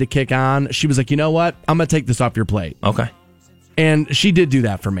started to kick on, she was like, you know what? I'm going to take this off your plate. Okay. And she did do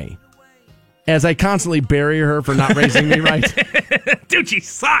that for me. As I constantly bury her for not raising me right. Dude, she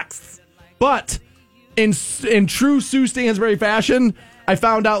sucks. But in true Sue Stansbury fashion, I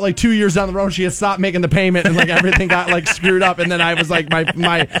found out like 2 years down the road she had stopped making the payment and like everything got like screwed up, and then I was like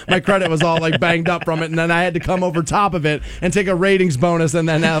my credit was all like banged up from it, and then I had to come over top of it and take a ratings bonus and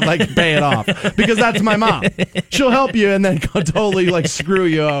then like pay it off because that's my mom. She'll help you and then totally like screw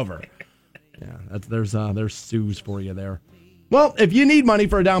you over. Yeah, there's Sue's for you there. Well, if you need money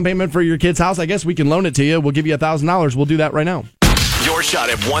for a down payment for your kid's house, I guess we can loan it to you. We'll give you $1,000. We'll do that right now. Your shot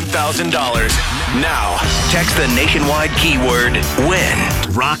at $1,000. Now, text the nationwide keyword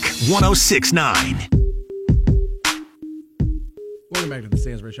WIN. Rock 1069. Welcome back to the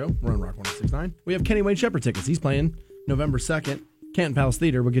Stansbury Show. We're on Rock 1069. We have Kenny Wayne Shepherd tickets. He's playing November 2nd. Canton Palace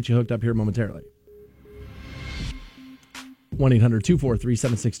Theater. We'll get you hooked up here momentarily.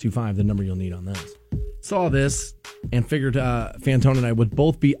 1-800-243-7625, the number you'll need on this. Saw this and figured Fantone and I would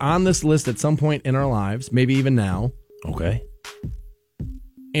both be on this list at some point in our lives, maybe even now. Okay.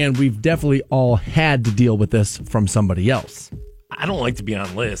 And we've definitely all had to deal with this from somebody else. I don't like to be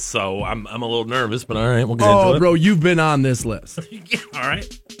on lists, so I'm a little nervous, but all right, we'll get into it. Oh, bro, you've been on this list. Yeah, all right.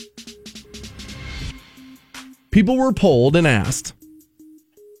 People were polled and asked,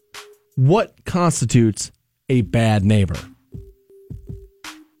 what constitutes a bad neighbor?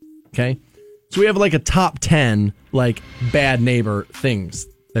 Okay? So we have like a top 10 like bad neighbor things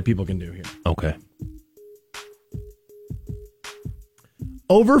that people can do here. Okay.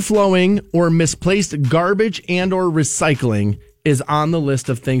 Overflowing or misplaced garbage and or recycling is on the list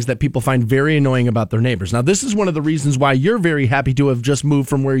of things that people find very annoying about their neighbors. Now, this is one of the reasons why you're very happy to have just moved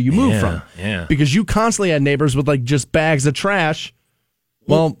from where you moved from. Yeah. Because you constantly had neighbors with like just bags of trash.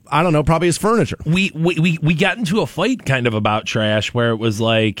 Well, I don't know, probably his furniture. We got into a fight kind of about trash where it was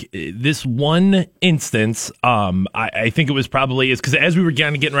like this one instance. I think it was probably because as we were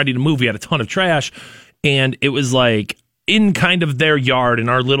getting ready to move, we had a ton of trash, and it was like in kind of their yard in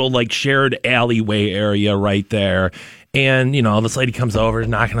our little like shared alleyway area right there. And, you know, this lady comes over,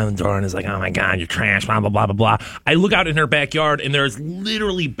 knocking on the door, and is like, oh, my God, you're trash, blah, blah, blah, blah, blah. I look out in her backyard, and there's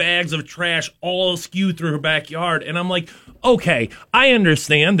literally bags of trash all skewed through her backyard. And I'm like, okay, I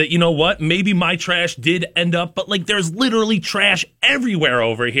understand that, you know what, maybe my trash did end up, but, like, there's literally trash everywhere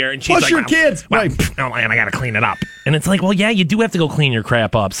over here. And she's plus like, your kids. Right. Oh, and I got to clean it up. And it's like, well, yeah, you do have to go clean your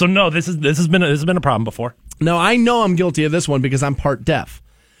crap up. So, no, this has been a problem before. Now, I know I'm guilty of this one because I'm part deaf.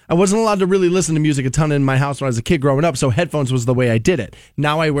 I wasn't allowed to really listen to music a ton in my house when I was a kid growing up, so headphones was the way I did it.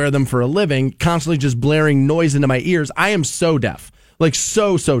 Now I wear them for a living, constantly just blaring noise into my ears. I am so deaf. Like,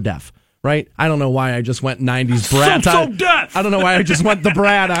 so deaf. Right? I don't know why I just went 90s Brad. So deaf! I don't know why I just went the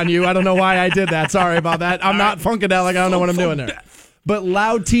Brad on you. I don't know why I did that. Sorry about that. I'm not Funkadelic. I don't know what I'm doing there. Deaf. But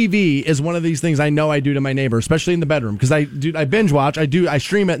loud TV is one of these things I know I do to my neighbor, especially in the bedroom, because I binge watch. I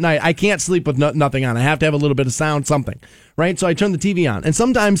stream at night. I can't sleep with nothing on. I have to have a little bit of sound, something, right? So I turn the TV on, and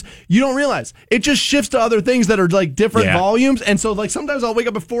sometimes you don't realize it just shifts to other things that are like different volumes. And so like sometimes I'll wake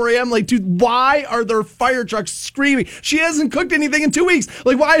up at 4 a.m. like, dude, why are there fire trucks screaming? She hasn't cooked anything in 2 weeks.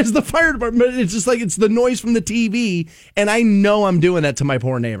 Like, why is the fire department? It's just like it's the noise from the TV, and I know I'm doing that to my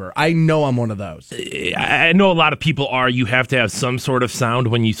poor neighbor. I know I'm one of those. I know a lot of people are. You have to have some sort of sound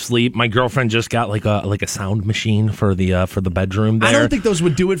when you sleep. My girlfriend just got like a sound machine for the bedroom there. I don't think those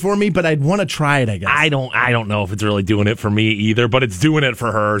would do it for me, but I'd want to try it, I guess. I don't know if it's really doing it for me either, but it's doing it for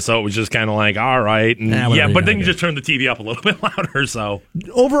her. So it was just kind of like, all right, and but then you just turn the TV up a little bit louder. So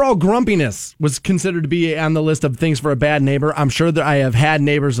overall grumpiness was considered to be on the list of things for a bad neighbor. I'm sure that I have had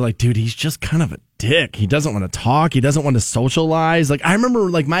neighbors like, dude, he's just kind of a dick. He doesn't want to talk. He doesn't want to socialize. Like, I remember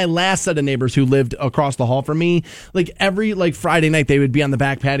like my last set of neighbors who lived across the hall from me, like every like Friday night they would be on the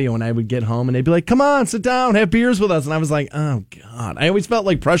back patio and I would get home and they'd be like, come on, sit down, have beers with us. And I was like, oh God. I always felt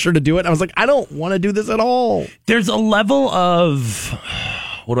like pressure to do it. I was like, I don't want to do this at all. There's a level of,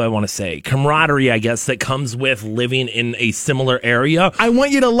 what do I want to say? Camaraderie, I guess, that comes with living in a similar area. I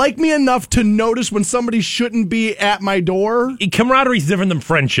want you to like me enough to notice when somebody shouldn't be at my door. Camaraderie is different than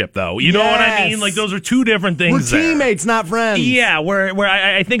friendship, though. You know what I mean? Like, those are two different things. We're teammates, not friends. Yeah, where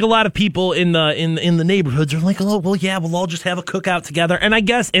I think a lot of people in the neighborhoods are like, oh, well, yeah, we'll all just have a cookout together. And I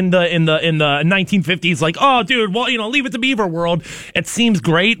guess in the 1950s, like, oh, dude, well, leave it to Beaver World. It seems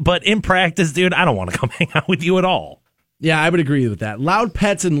great, but in practice, dude, I don't want to come hang out with you at all. Yeah, I would agree with that. Loud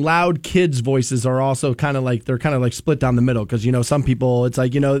pets and loud kids' voices are also kind of like split down the middle because, some people, it's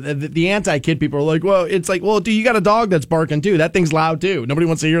like, the anti-kid people are like, well, it's like, well, dude, you got a dog that's barking too. That thing's loud too. Nobody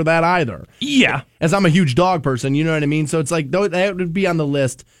wants to hear that either. Yeah. As I'm a huge dog person, you know what I mean? So it's like, that would be on the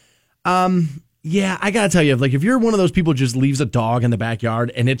list. Yeah, I got to tell you, like, if you're one of those people who just leaves a dog in the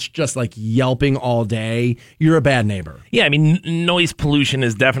backyard and it's just like yelping all day, you're a bad neighbor. Yeah, I mean, noise pollution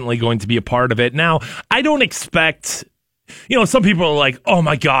is definitely going to be a part of it. Now, I don't expect... some people are like, oh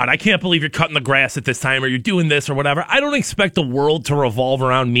my God, I can't believe you're cutting the grass at this time or you're doing this or whatever. I don't expect the world to revolve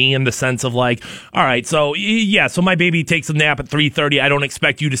around me in the sense of like, all right, so my baby takes a nap at 3:30. I don't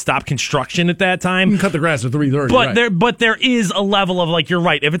expect you to stop construction at that time. You can cut the grass at 3:30. But right. there is a level of like, you're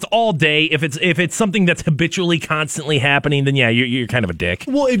right. If it's all day, if it's something that's habitually constantly happening, then yeah, you're kind of a dick.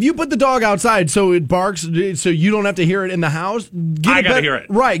 Well, if you put the dog outside so it barks, so you don't have to hear it in the house, I gotta hear it.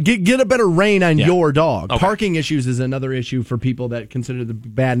 Right, get a better rein on your dog. Okay. Parking issues is another issue for people that consider the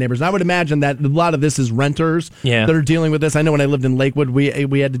bad neighbors. And I would imagine that a lot of this is renters that are dealing with this. I know when I lived in Lakewood, we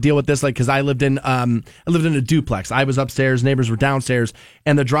had to deal with this, like, because I lived in a duplex. I was upstairs, neighbors were downstairs,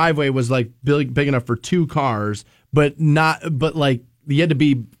 and the driveway was like big enough for two cars, but like you had to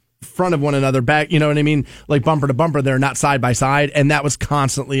be front of one another, back, you know what I mean, like bumper to bumper there, not side by side, and that was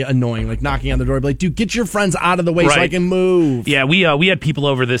constantly annoying, like knocking on the door, like, dude, get your friends out of the way so I can move. Yeah, we had people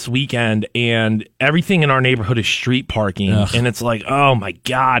over this weekend, and everything in our neighborhood is street parking. Ugh. And it's like, oh my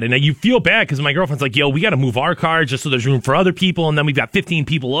God, and you feel bad because my girlfriend's like, yo, we got to move our car just so there's room for other people, and then we've got 15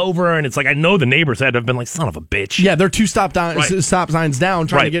 people over, and it's like, I know the neighbors had to have been like, son of a bitch. Yeah, they're two stop signs down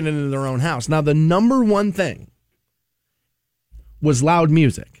trying to get into their own house. Now, the number one thing was loud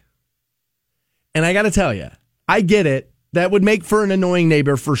music. And I got to tell you, I get it. That would make for an annoying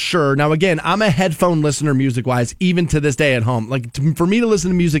neighbor for sure. Now, again, I'm a headphone listener music-wise, even to this day at home. Like, for me to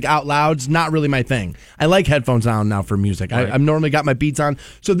listen to music out loud is not really my thing. I like headphones on now for music. Right. I've normally got my beats on.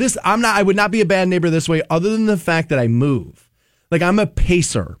 So I would not be a bad neighbor this way other than the fact that I move. Like, I'm a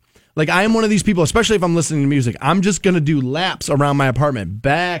pacer. Like, I am one of these people, especially if I'm listening to music, I'm just going to do laps around my apartment,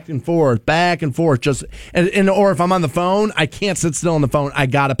 back and forth, just, or if I'm on the phone, I can't sit still on the phone. I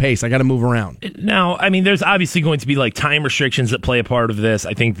got to pace. I got to move around. Now, I mean, there's obviously going to be, like, time restrictions that play a part of this.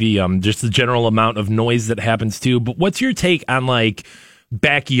 I think just the general amount of noise that happens, too. But what's your take on, like,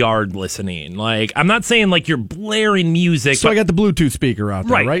 backyard listening? Like, I'm not saying, like, you're blaring music. So I got the Bluetooth speaker out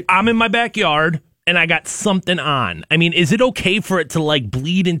there, right? I'm in my backyard. And I got something on. I mean, is it okay for it to like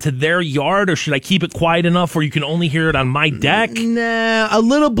bleed into their yard, or should I keep it quiet enough where you can only hear it on my deck? Nah, a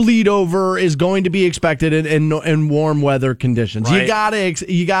little bleed over is going to be expected in warm weather conditions. Right.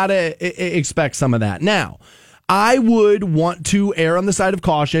 You gotta expect some of that. Now, I would want to err on the side of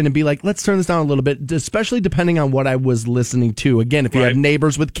caution and be like, let's turn this down a little bit, especially depending on what I was listening to. Again, if you have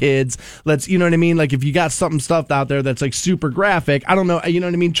neighbors with kids, you know what I mean? Like if you got something stuffed out there that's like super graphic, I don't know, you know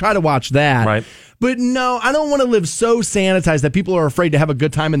what I mean? Try to watch that. Right. But no, I don't want to live so sanitized that people are afraid to have a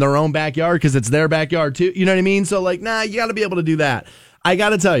good time in their own backyard because it's their backyard too. You know what I mean? So like, nah, you got to be able to do that. I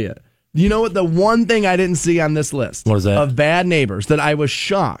got to tell you, you know what? The one thing I didn't see on this list of bad neighbors that I was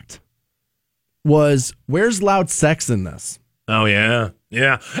shocked was, where's loud sex in this? Oh, yeah.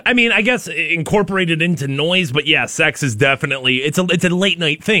 Yeah. I mean, I guess incorporated into noise, but yeah, sex is definitely, it's a late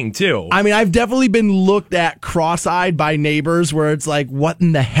night thing, too. I mean, I've definitely been looked at cross-eyed by neighbors where it's like, what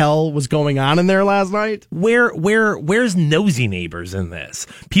in the hell was going on in there last night? Where's nosy neighbors in this?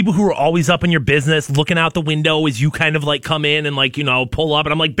 People who are always up in your business, looking out the window as you kind of like come in and like, you know, pull up.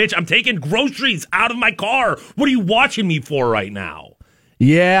 And I'm like, bitch, I'm taking groceries out of my car. What are you watching me for right now?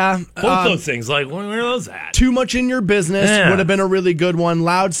 Yeah. Both those things, like, where are those at? Too much in your business would have been a really good one.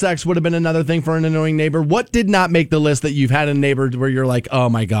 Loud sex would have been another thing for an annoying neighbor. What did not make the list that you've had a neighbor where you're like, oh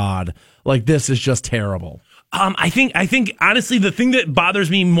my God, like this is just terrible? I think honestly, the thing that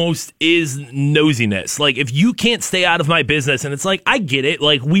bothers me most is nosiness. Like, if you can't stay out of my business, and it's like, I get it.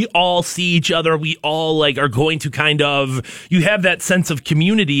 Like, we all see each other. We all like are going to kind of, you have that sense of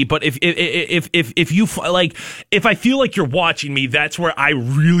community. But if you like, if I feel like you're watching me, that's where I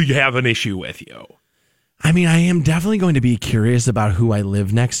really have an issue with you. I mean, I am definitely going to be curious about who I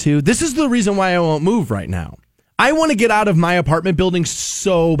live next to. This is the reason why I won't move right now. I want to get out of my apartment building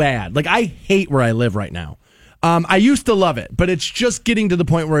so bad. Like, I hate where I live right now. I used to love it, but it's just getting to the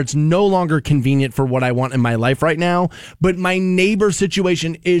point where it's no longer convenient for what I want in my life right now. But my neighbor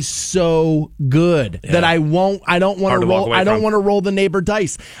situation is so good that I don't want to roll the neighbor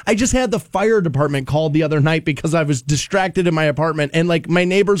dice. I just had the fire department called the other night because I was distracted in my apartment, and like my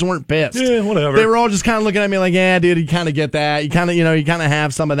neighbors weren't pissed. Yeah, whatever. They were all just kind of looking at me like, yeah, dude, you kind of get that. You kind of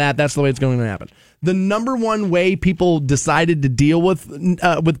have some of that. That's the way it's going to happen. The number one way people decided to deal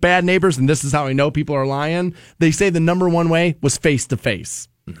with bad neighbors, and this is how I know people are lying, they say the number one way was face-to-face.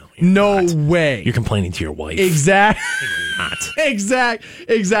 No way. You're complaining to your wife. Exactly. Not.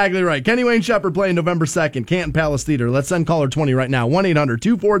 Exactly right. Kenny Wayne Shepherd playing November 2nd, Canton Palace Theater. Let's send caller 20 right now.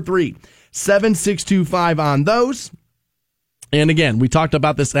 1-800-243-7625 on those. And again, we talked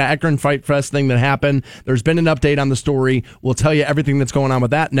about this Akron Fright Fest thing that happened. There's been an update on the story. We'll tell you everything that's going on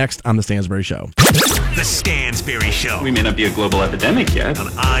with that next on The Stansbury Show. The Stansbury Show. We may not be a global epidemic yet. On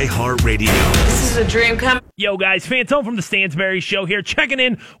iHeartRadio. This is a dream come. Yo, guys, Phantom from The Stansbury Show here, checking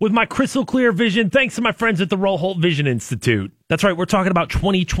in with my crystal clear vision, thanks to my friends at the Roll Holt Vision Institute. That's right, we're talking about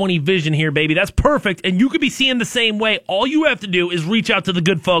 20/20 vision here, baby. That's perfect, and you could be seeing the same way. All you have to do is reach out to the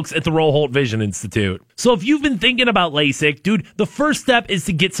good folks at the Roll Holt Vision Institute. So if you've been thinking about LASIK, dude, the first step is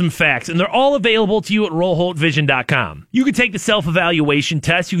to get some facts, and they're all available to you at rollholtvision.com. You can take the self-evaluation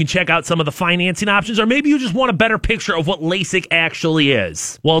test, you can check out some of the financing options, or maybe you just want a better picture of what LASIK actually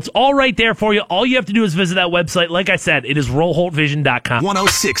is. Well, it's all right there for you. All you have to do is visit that website. Like I said, it is rollholtvision.com.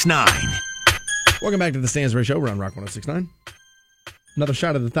 106.9. Welcome back to The Stansbury Show. We're on Rock 106.9. Another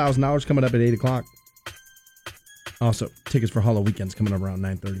shot of the $1,000 coming up at 8 o'clock. Also, tickets for Hollow Weekends coming up around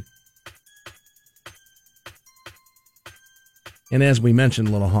 9:30. And as we mentioned,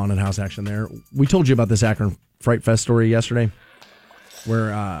 a little haunted house action there. We told you about this Akron Fright Fest story yesterday,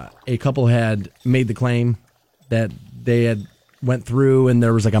 where a couple had made the claim that they had went through and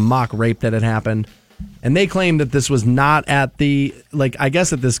there was like a mock rape that had happened. And they claimed that this was not at the, like, I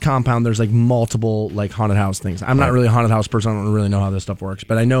guess at this compound, there's like multiple like haunted house things. I'm not really a haunted house person. I don't really know how this stuff works,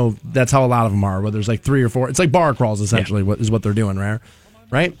 but I know that's how a lot of them are, where there's like 3 or 4. It's like bar crawls, essentially, what is what they're doing,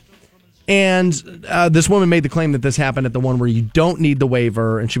 right? And this woman made the claim that this happened at the one where you don't need the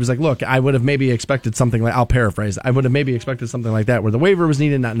waiver. And she was like, look, I would have maybe expected something like, I'll paraphrase, I would have maybe expected something like that where the waiver was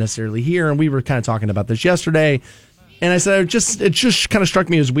needed, not necessarily here. And we were kind of talking about this yesterday. And I said, it just kind of struck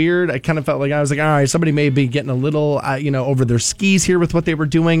me as weird. I kind of felt like, I was like, all right, somebody may be getting a little, over their skis here with what they were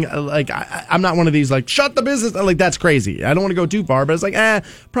doing. Like, I'm not one of these, like, shut the business. Like, that's crazy. I don't want to go too far, but it's like,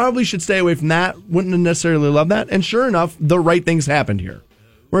 probably should stay away from that. Wouldn't necessarily love that. And sure enough, the right things happened here.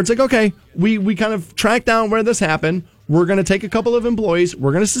 Where it's like, okay, we kind of tracked down where this happened. We're going to take a couple of employees.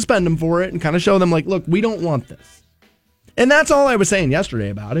 We're going to suspend them for it and kind of show them, like, look, we don't want this. And that's all I was saying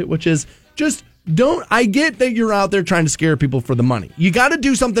yesterday about it, which is just... I get that you're out there trying to scare people for the money. You got to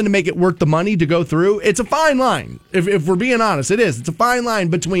do something to make it worth the money to go through. It's a fine line. If we're being honest, it is. It's a fine line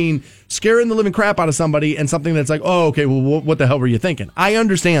between scaring the living crap out of somebody and something that's like, oh, okay, well, what the hell were you thinking? I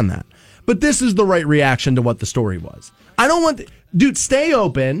understand that. But this is the right reaction to what the story was. I don't want... Dude, stay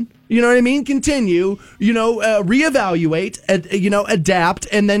open. You know what I mean? Continue, reevaluate, adapt,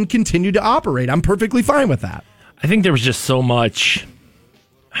 and then continue to operate. I'm perfectly fine with that. I think there was just so much,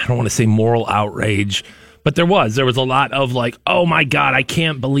 I don't want to say moral outrage, but there was a lot of like, oh my God, I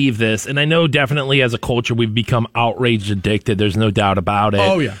can't believe this. And I know definitely as a culture, we've become outrage addicted. There's no doubt about it.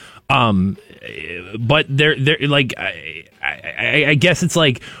 Oh, yeah. But they're like, I guess it's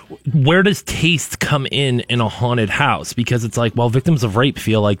like, where does taste come in a haunted house? Because it's like, well, victims of rape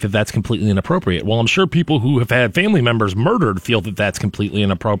feel like that's completely inappropriate. Well, I'm sure people who have had family members murdered feel that that's completely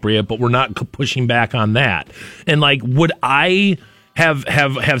inappropriate, but we're not pushing back on that. And like, would I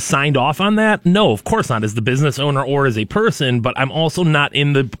have signed off on that? No, of course not, as the business owner or as a person, but I'm also not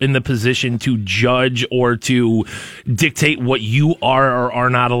in the position to judge or to dictate what you are or are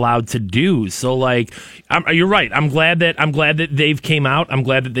not allowed to do. So like, you're right. I'm glad that they've came out. I'm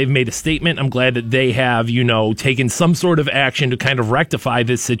glad that they've made a statement. I'm glad that they have, taken some sort of action to kind of rectify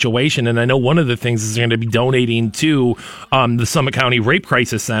this situation. And I know one of the things is going to be donating to the Summit County Rape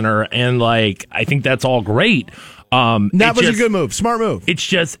Crisis Center. And like, I think that's all great. That was a good move. Smart move. It's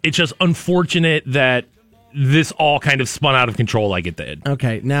just unfortunate that this all kind of spun out of control like it did.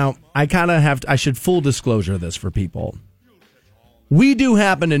 Okay, now I should full disclosure this for people. We do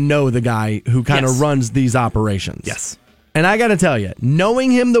happen to know the guy who kind of runs these operations. Yes. And I got to tell you,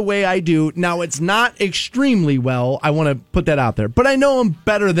 knowing him the way I do, now it's not extremely well, I want to put that out there, but I know him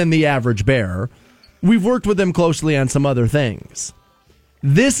better than the average bear. We've worked with him closely on some other things.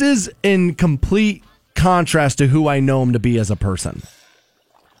 This is in complete contrast to who I know him to be as a person.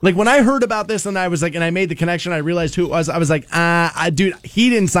 Like when I heard about this and I was like, and I made the connection, I realized who it was. I was like, dude, he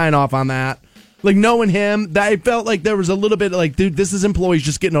didn't sign off on that. Like knowing him, I felt like there was a little bit like, dude, this is employees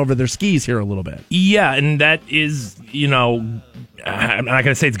just getting over their skis here a little bit. Yeah, and that is, I'm not going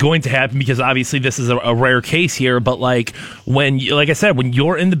to say it's going to happen because obviously this is a rare case here, but like like I said, when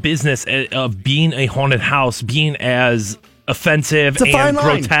you're in the business of being a haunted house, being as offensive and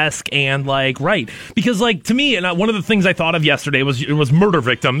grotesque and like right because like to me, and one of the things I thought of yesterday was murder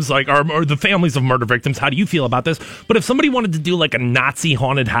victims, like or the families of murder victims. How do you feel about this? But if somebody wanted to do like a Nazi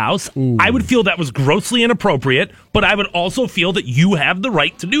haunted house, I would feel that was grossly inappropriate, but I would also feel that you have the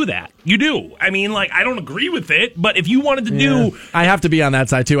right to do that. You do. I mean, like, I don't agree with it, but if you wanted to do, I have to be on that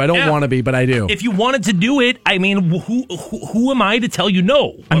side too. I don't want to be, but I do. If you wanted to do it, I mean, who am I to tell you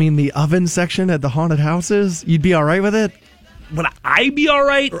no? I mean, the oven section at the haunted houses, you'd be all right with it? Would I be all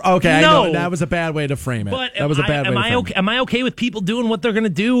right? Okay, no. I know that was a bad way to frame it. But that was a bad way to frame it. Am I okay with people doing what they're going to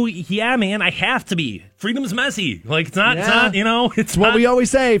do? Yeah, man, I have to be. Freedom's messy. Like it's not. It's what we always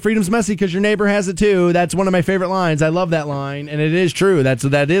say. Freedom's messy because your neighbor has it too. That's one of my favorite lines. I love that line, and it is true.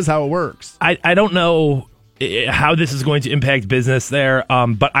 That is how it works. I don't know how this is going to impact business there,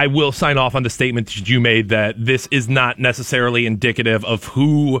 but I will sign off on the statement that you made that this is not necessarily indicative of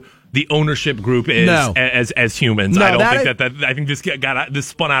who the ownership group is as humans. No, I don't think that I think this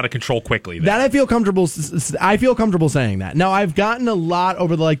spun out of control quickly. There. That I feel comfortable saying that. Now I've gotten a lot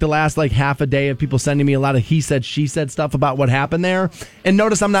over the last half a day of people sending me a lot of he said she said stuff about what happened there, and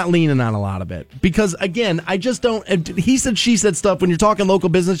notice I'm not leaning on a lot of it because again I just don't he said she said stuff when you're talking local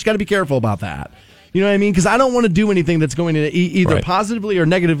business. You got to be careful about that. You know what I mean? Because I don't want to do anything that's going to either positively or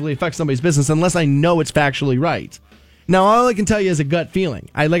negatively affect somebody's business unless I know it's factually right. Now, all I can tell you is a gut feeling.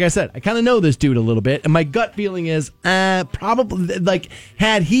 Like I said, I kind of know this dude a little bit, and my gut feeling is probably, like,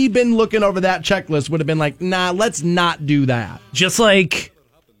 had he been looking over that checklist, would have been like, nah, let's not do that. Just like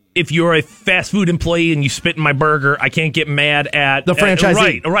if you're a fast food employee and you spit in my burger, I can't get mad at the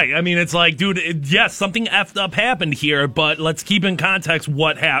franchisee. Right. I mean, it's like, dude, yes, something effed up happened here, but let's keep in context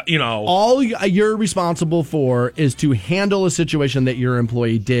what happened, All you're responsible for is to handle a situation that your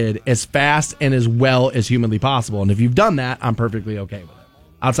employee did as fast and as well as humanly possible. And if you've done that, I'm perfectly okay with it.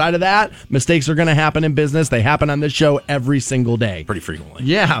 Outside of that, mistakes are going to happen in business. They happen on this show every single day. Pretty frequently.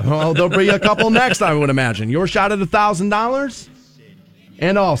 Yeah, well, there'll be a couple next, I would imagine. Your shot at $1,000?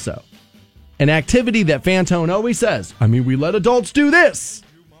 And also, an activity that Fantone always says, I mean, we let adults do this,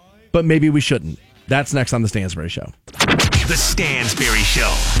 but maybe we shouldn't. That's next on The Stansbury Show. The Stansbury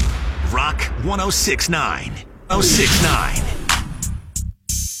Show. Rock 106.9.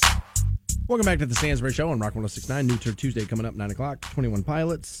 106.9. Welcome back to The Stansbury Show on Rock 106.9. New Turd Tuesday coming up 9 o'clock. 21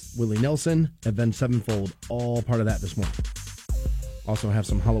 Pilots, Willie Nelson, Avenged Sevenfold, all part of that this morning. Also have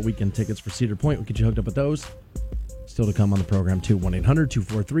some Halloween weekend tickets for Cedar Point. We'll get you hooked up with those. Still to come on the program, too.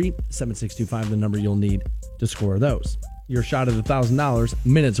 1-800-243-7625, the number you'll need to score those. Your shot at $1,000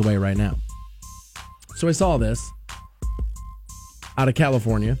 minutes away right now. So I saw this out of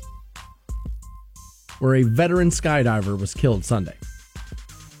California where a veteran skydiver was killed Sunday.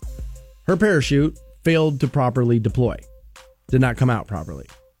 Her parachute failed to properly deploy. Did not come out properly,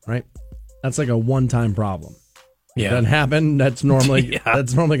 right? That's like a one-time problem. Yeah. Doesn't happen. That's normally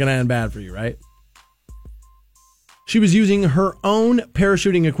going to end bad for you, right? She was using her own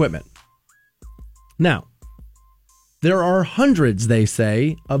parachuting equipment. Now, there are hundreds, they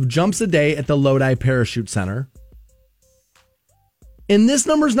say, of jumps a day at the Lodi Parachute Center. And this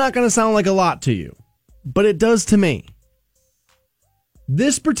number's not going to sound like a lot to you, but it does to me.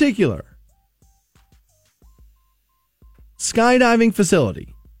 This particular skydiving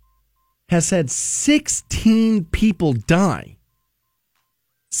facility has had 16 people die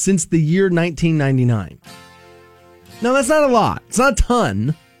since the year 1999. Now, that's not a lot. It's not a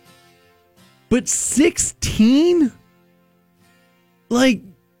ton. But 16? Like,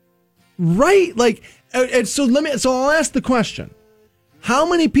 right? Like, so I'll ask the question. How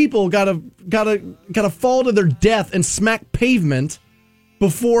many people gotta fall to their death and smack pavement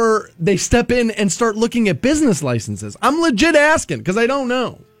before they step in and start looking at business licenses? I'm legit asking because I don't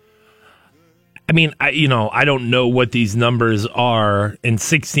know. I mean, I don't know what these numbers are, and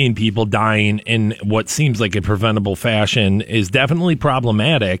 16 people dying in what seems like a preventable fashion is definitely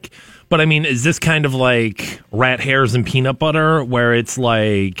problematic. But I mean, is this kind of like rat hairs and peanut butter, where it's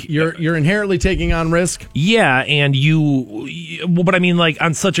like you're inherently taking on risk? Yeah, and but I mean, like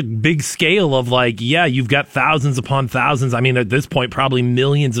on such a big scale of like, yeah, you've got thousands upon thousands. I mean, at this point, probably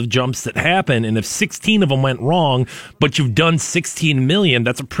millions of jumps that happen, and if 16 of them went wrong, but you've done 16 million,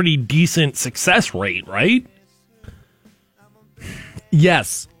 that's a pretty decent success rate, right?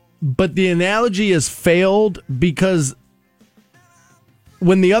 Yes, but the analogy has failed because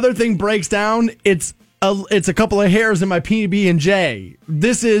when the other thing breaks down, it's a couple of hairs in my PB&J.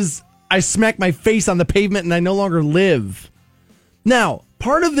 This is, I smack my face on the pavement and I no longer live. Now,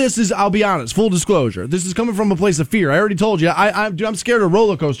 part of this is, I'll be honest, full disclosure, this is coming from a place of fear. I already told you, I'm scared of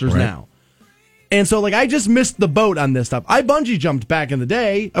roller coasters now. And so, like, I just missed the boat on this stuff. I bungee jumped back in the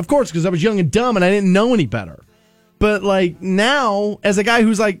day, of course, because I was young and dumb and I didn't know any better. But, like, now, as a guy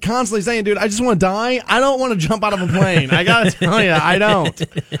who's, like, constantly saying, dude, I just want to die, I don't want to jump out of a plane. I got to tell you, I don't.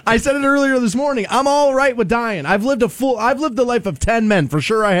 I said it earlier this morning. I'm all right with dying. I've lived the life of 10 men, for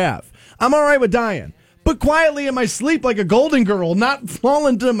sure I have. I'm all right with dying. But quietly in my sleep like a golden girl, not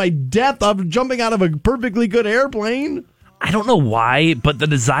falling to my death of jumping out of a perfectly good airplane. I don't know why, but the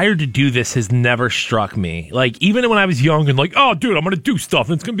desire to do this has never struck me. Like, even when I was young and like, oh, dude, I'm going to do stuff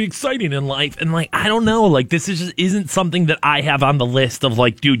and it's going to be exciting in life. And like, I don't know, like, this isn't something that I have on the list of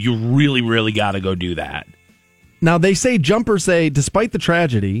like, dude, you really, really got to go do that. Now, jumpers say, despite the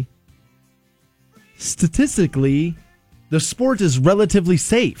tragedy, statistically, the sport is relatively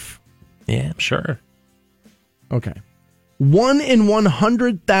safe. Yeah, sure. Okay. 1 in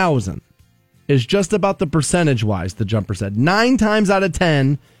 100,000. Is just about the percentage-wise, the jumper said. 9 times out of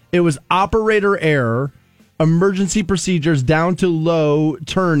 10, it was operator error, emergency procedures down to low,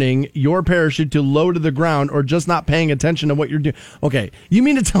 turning your parachute to low to the ground, or just not paying attention to what you're doing. Okay, you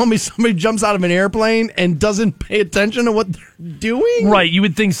mean to tell me somebody jumps out of an airplane and doesn't pay attention to what they're doing? Right, you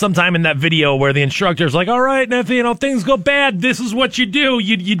would think sometime in that video where the instructor's like, all right, and if things go bad, this is what you do.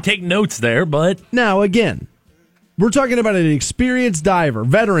 You'd take notes there, but... Now, again... We're talking about an experienced diver,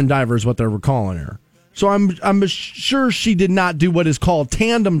 veteran diver is what they're calling her. So I'm sure she did not do what is called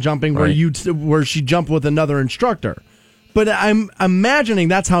tandem jumping, where she jumped with another instructor. But I'm imagining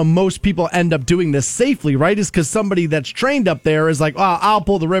that's how most people end up doing this safely, right? Is because somebody that's trained up there is like, oh, I'll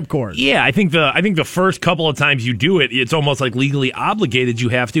pull the ripcord. Yeah, I think the first couple of times you do it, it's almost like legally obligated you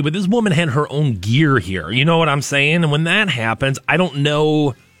have to. But this woman had her own gear here. You know what I'm saying? And when that happens, I don't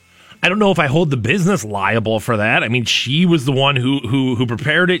know if I hold the business liable for that. I mean, she was the one who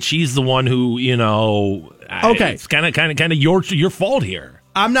prepared it. She's the one who, okay. It's kind of your fault here.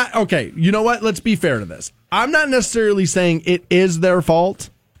 I'm not okay. You know what? Let's be fair to this. I'm not necessarily saying it is their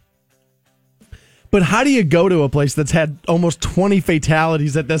fault. But how do you go to a place that's had almost 20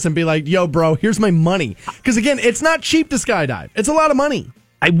 fatalities at this and be like, yo, bro, here's my money? Because again, it's not cheap to skydive. It's a lot of money.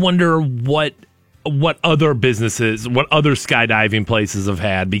 I wonder what other businesses, what other skydiving places have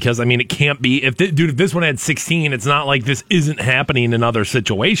had, because I mean, it can't be, if this one had 16, it's not like this isn't happening in other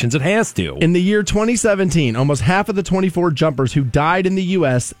situations. It has to. In the year 2017, almost half of the 24 jumpers who died in the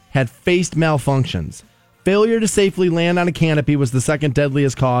U.S. had faced malfunctions. Failure to safely land on a canopy was the second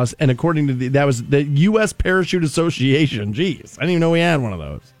deadliest cause, and according to that was the U.S. Parachute Association. Jeez, I didn't even know we had one of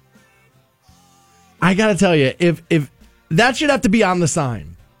those. I gotta tell you, if that should have to be on the sign.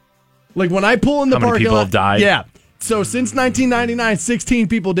 Like when I pull in the parking lot. How many people have died? Yeah. So since 1999, 16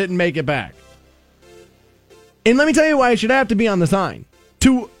 people didn't make it back. And let me tell you why it should have to be on the sign.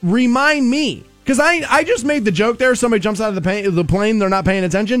 To remind me Because I just made the joke there. Somebody jumps out of the plane, they're not paying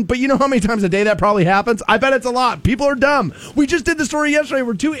attention. But you know how many times a day that probably happens? I bet it's a lot. People are dumb. We just did the story yesterday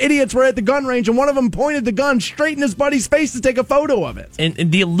where 2 idiots were at the gun range and one of them pointed the gun straight in his buddy's face to take a photo of it.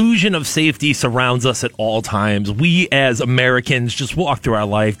 And the illusion of safety surrounds us at all times. We as Americans just walk through our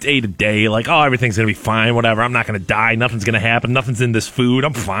life day to day like, oh, everything's going to be fine, whatever. I'm not going to die. Nothing's going to happen. Nothing's in this food.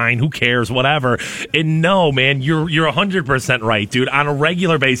 I'm fine. Who cares? Whatever. And no, man, you're 100% right, dude. On a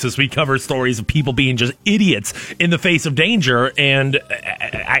regular basis, we cover stories of people being just idiots in the face of danger, and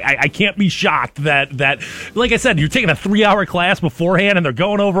I can't be shocked that, like I said, you're taking a 3-hour class beforehand, and they're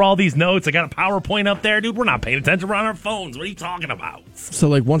going over all these notes. I got a PowerPoint up there, dude. We're not paying attention. We're on our phones. What are you talking about? So,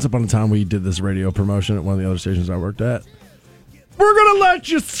 like, once upon a time, we did this radio promotion at one of the other stations I worked at. We're going to let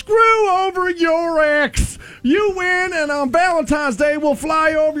you screw over your ex. You win, and on Valentine's Day, we'll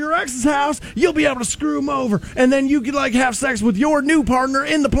fly over your ex's house. You'll be able to screw him over. And then you could, like, have sex with your new partner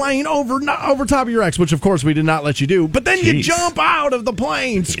in the plane over top of your ex, which, of course, we did not let you do. But then you jump out of the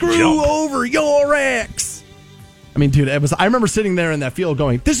plane, screw over your ex. I mean, dude, I remember sitting there in that field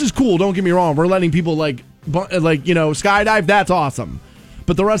going, this is cool, don't get me wrong. We're letting people, skydive. That's awesome.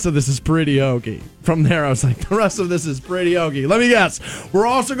 But the rest of this is pretty okie. From there, I was like, the rest of this is pretty okie. Let me guess. We're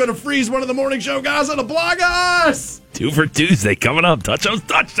also going to freeze one of the morning show guys on the block us. 2 for Tuesday coming up.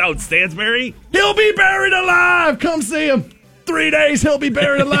 Touchdown, Stansbury. He'll be buried alive. Come see him. 3 days, he'll be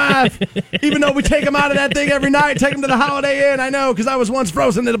buried alive. Even though we take him out of that thing every night, take him to the Holiday Inn. I know, because I was once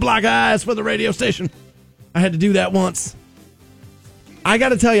frozen in the block ice for the radio station. I had to do that once. I got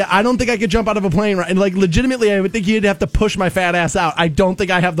to tell you, I don't think I could jump out of a plane. Right? And, like, legitimately, I would think you'd have to push my fat ass out. I don't think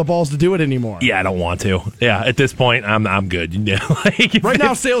I have the balls to do it anymore. Yeah, I don't want to. Yeah, at this point, I'm good. Right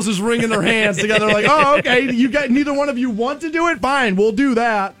now, sales is wringing their hands together like, oh, okay, neither one of you want to do it? Fine, we'll do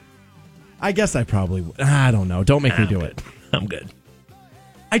that. I guess I probably would. I don't know. Don't make me do it. I'm good.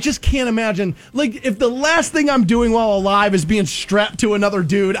 I just can't imagine. Like, if the last thing I'm doing while alive is being strapped to another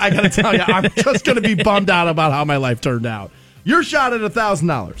dude, I got to tell you, I'm just going to be bummed out about how my life turned out. Your shot at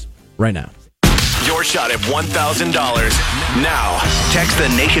 $1,000 right now. Your shot at $1,000 now. Text the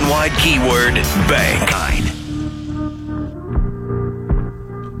nationwide keyword BANK.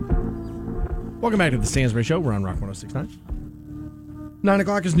 Welcome back to the Stansbury Show. We're on Rock 106.9. 9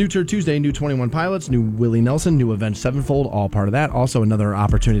 o'clock is new Turd Tuesday, new 21 Pilots, new Willie Nelson, new Avenged Sevenfold, all part of that. Also another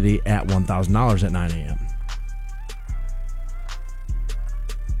opportunity at $1,000 at 9 a.m.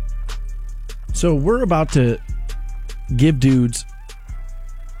 So we're about to give dudes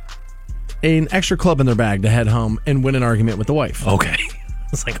an extra club in their bag to head home and win an argument with the wife. Okay.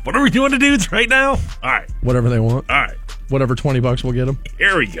 It's like, what are we doing to dudes right now? All right. Whatever they want. All right. Whatever $20 we'll get them.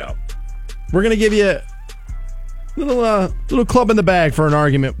 Here we go. We're going to give you a little club in the bag for an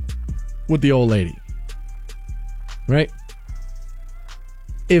argument with the old lady. Right?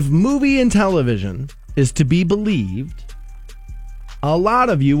 If movie and television is to be believed, a lot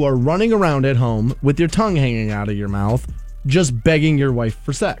of you are running around at home with your tongue hanging out of your mouth, just begging your wife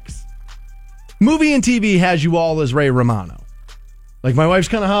for sex. Movie and TV has you all as Ray Romano. Like, my wife's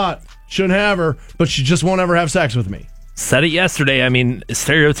kind of hot, shouldn't have her, but she just won't ever have sex with me. Said it yesterday. I mean,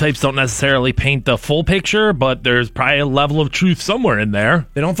 stereotypes don't necessarily paint the full picture, but there's probably a level of truth somewhere in there.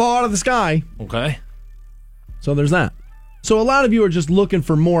 They don't fall out of the sky. Okay. So there's that. So a lot of you are just looking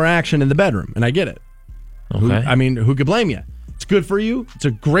for more action in the bedroom, and I get it. Okay. Who could blame you? It's good for you. It's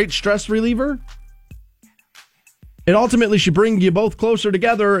a great stress reliever. It ultimately should bring you both closer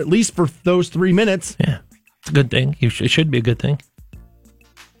together, at least for those 3 minutes. Yeah, it's a good thing. It should be a good thing.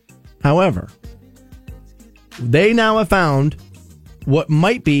 However, they now have found what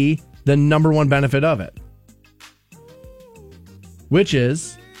might be the number one benefit of it, which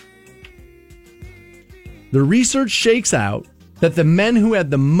is the research shakes out that the men who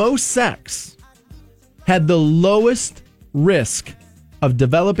had the most sex had the lowest risk of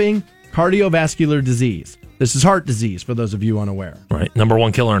developing cardiovascular disease. This is heart disease, for those of you unaware. Right. Number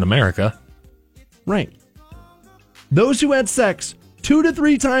one killer in America. Right. Those who had sex 2 to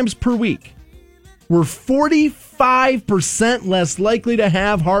 3 times per week were 45% less likely to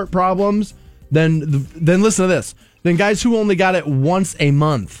have heart problems than listen to this, than guys who only got it once a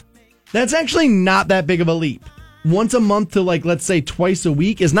month. That's actually not that big of a leap. Once a month to, like, let's say twice a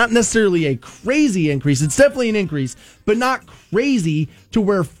week is not necessarily a crazy increase. It's definitely an increase, but not crazy to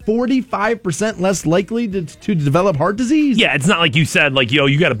where 45% less likely to develop heart disease. Yeah, it's not like you said, like, yo,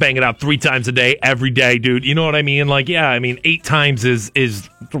 you got to bang it out 3 times a day, every day, dude. You know what I mean? Like, yeah, I mean, 8 times is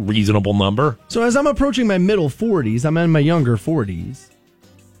a reasonable number. So as I'm approaching my middle 40s, I'm in my younger 40s,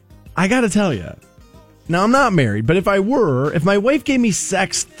 I got to tell you, now I'm not married, but if my wife gave me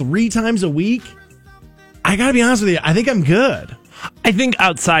sex 3 times a week, I gotta be honest with you, I think I'm good. I think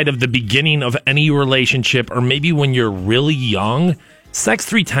outside of the beginning of any relationship, or maybe when you're really young, sex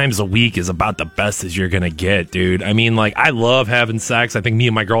 3 times a week is about the best as you're going to get, dude. I mean, like, I love having sex. I think me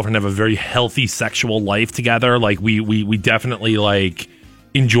and my girlfriend have a very healthy sexual life together. Like, we definitely, like,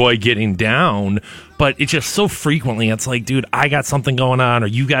 enjoy getting down, but it's just so frequently it's like, dude, I got something going on, or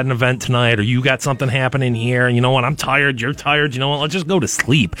you got an event tonight, or you got something happening here, and you know what, I'm tired, you're tired, you know what, let's just go to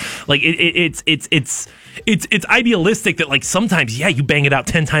sleep. Like, it's idealistic that, like, sometimes, yeah, you bang it out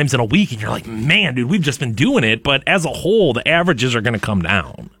 10 times in a week and you're like, man, dude, we've just been doing it, but as a whole, the averages are going to come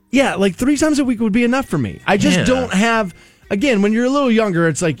down. Yeah, like 3 times a week would be enough for me. I just don't have... Again, when you're a little younger,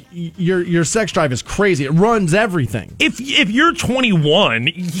 it's like your sex drive is crazy. It runs everything. If you're 21,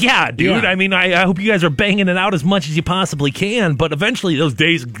 yeah, dude. Yeah. I mean, I hope you guys are banging it out as much as you possibly can, but eventually those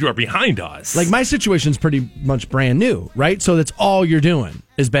days are behind us. Like, my situation's pretty much brand new, right? So that's all you're doing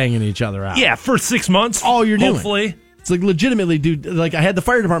is banging each other out. Yeah, for 6 months. All you're doing. Hopefully. It's like, legitimately, dude, like, I had the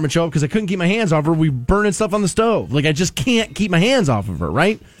fire department show up because I couldn't keep my hands off her. We burning stuff on the stove. Like, I just can't keep my hands off of her,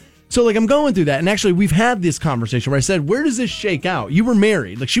 right? So, like, I'm going through that, and actually, we've had this conversation where I said, where does this shake out? You were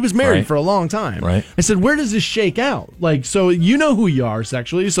married. Like, she was married for a long time. Right. I said, where does this shake out? Like, so you know who you are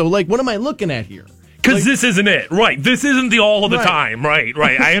sexually, so, like, what am I looking at here? Because like, this isn't it. Right. This isn't the all of the time. Right.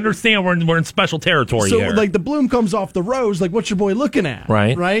 I understand we're in special territory here. So, like, the bloom comes off the rose. Like, what's your boy looking at?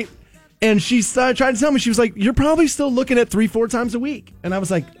 Right. And she tried to tell me, she was like, you're probably still looking at 3-4 times a week. And I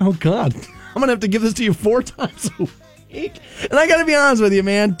was like, oh, God, I'm going to have to give this to you 4 times a week. And I got to be honest with you,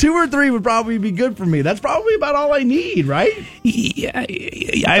 man, 2 or 3 would probably be good for me. That's probably about all I need, right? Yeah.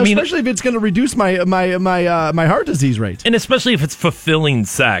 I mean, especially if it's going to reduce my heart disease rate, and especially if it's fulfilling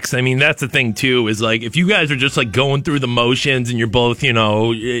sex. I mean, that's the thing too. Is like, if you guys are just like going through the motions and you're both, you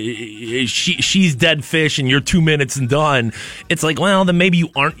know, she's dead fish and you're 2 minutes and done. It's like, well, then maybe you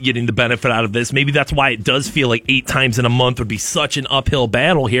aren't getting the benefit out of this. Maybe that's why it does feel like 8 times in a month would be such an uphill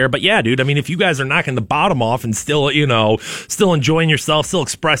battle here. But yeah, dude. I mean, if you guys are knocking the bottom off and still, you know, still enjoying yourself, still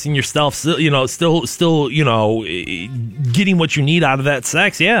expressing yourself, still, you know, getting what you need out of that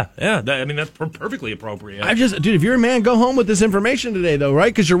sex. Yeah. I mean, that's perfectly appropriate. Dude, if you're a man, go home with this information today, though,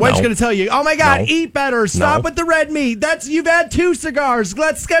 right? Because your wife's going to tell you, oh my God, eat better, stop with the red meat. You've had 2 cigars.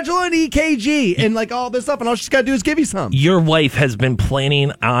 Let's schedule an EKG and like all this stuff, and all she's got to do is give you some. Your wife has been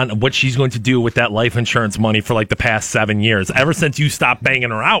planning on what she's going to do with that life insurance money for like the past 7 years. Ever since you stopped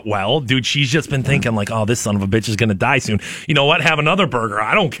banging her out, well, dude, she's just been thinking like, oh, this son of a bitch is going to die soon. You know what? Have another burger.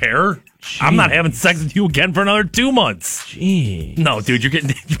 I don't care. Jeez. I'm not having sex with you again for another 2 months. Jeez. No, dude, I'm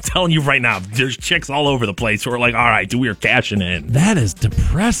telling you right now, there's chicks all over the place who are like, all right, dude, we're cashing in. That is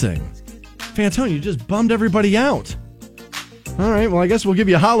depressing. Fantone, you just bummed everybody out. All right, well, I guess we'll give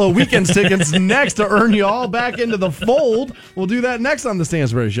you Hollow Weekends tickets next to earn you all back into the fold. We'll do that next on The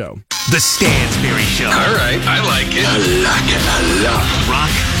Stansbury Show. The Stansbury Show. All right, I like it. I like it a lot. Rock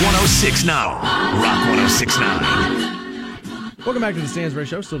 106.9. Rock 106.9. Welcome back to The Stansbury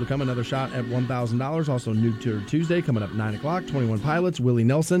Show. Still to come, another shot at $1,000. Also, new Turd Tuesday coming up 9 o'clock. 21 Pilots, Willie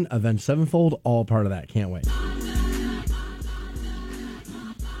Nelson, Avenged Sevenfold, all part of that. Can't wait.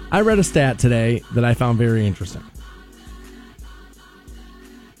 I read a stat today that I found very interesting.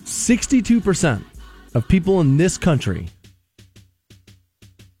 62% of people in this country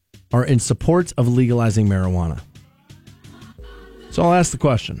are in support of legalizing marijuana. So I'll ask the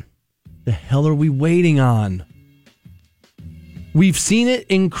question, the hell are we waiting on? We've seen it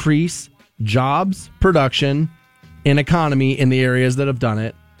increase jobs, production, and economy in the areas that have done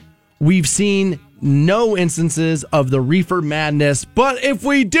it. We've seen no instances of the reefer madness, but if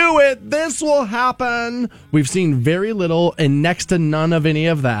we do it, this will happen. We've seen very little and next to none of any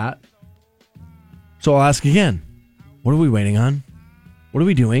of that. So I'll ask again, what are we waiting on? What are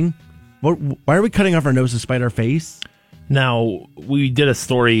we doing? Why are we cutting off our nose to spite our face? Now, we did a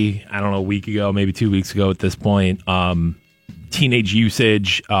story, I don't know, a week ago, maybe 2 weeks ago at this point, teenage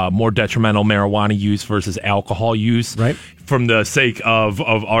usage, more detrimental marijuana use versus alcohol use. Right. From the sake of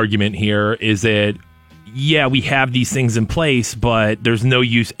argument here, is that, yeah, we have these things in place, but there's no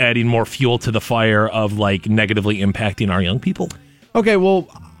use adding more fuel to the fire of like negatively impacting our young people. Okay, well,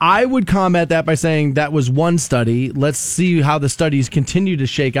 I would combat that by saying that was one study. Let's see how the studies continue to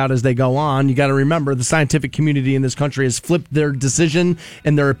shake out as they go on. You got to remember, the scientific community in this country has flipped their decision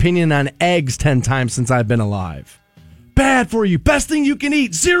and their opinion on eggs 10 times since I've been alive. Bad for you. Best thing you can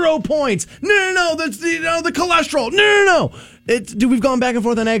eat. 0 points. No. That's the cholesterol. No. Dude, we've gone back and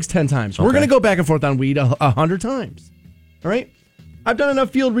forth on eggs 10 times. Okay. We're going to go back and forth on weed 100 times. All right? I've done enough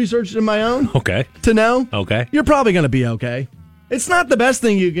field research in my own. Okay. To know. Okay. You're probably going to be okay. It's not the best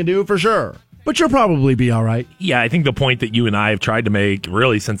thing you can do, for sure. But you'll probably be all right. Yeah, I think the point that you and I have tried to make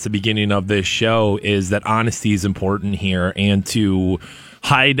really since the beginning of this show is that honesty is important here, and to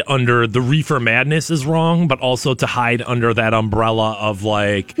hide under the reefer madness is wrong, but also to hide under that umbrella of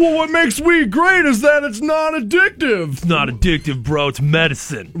like, well, what makes weed great is that it's not addictive. It's not addictive, bro. It's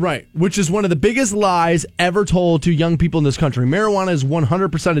medicine. Right, which is one of the biggest lies ever told to young people in this country. Marijuana is 100%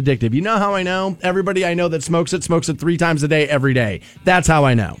 addictive. You know how I know? Everybody I know that smokes it 3 times a day, every day. That's how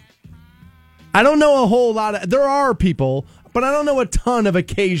I know. I don't know a whole lot of... There are people, but I don't know a ton of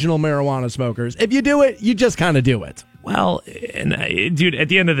occasional marijuana smokers. If you do it, you just kind of do it. Well, and dude, at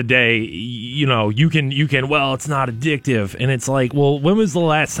the end of the day, you know, you can, well, it's not addictive. And it's like, well, when was the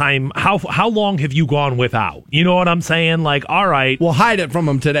last time, how long have you gone without? You know what I'm saying? Like, all right. Well, hide it from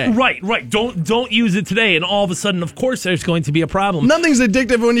them today. Right. Don't use it today. And all of a sudden, of course, there's going to be a problem. Nothing's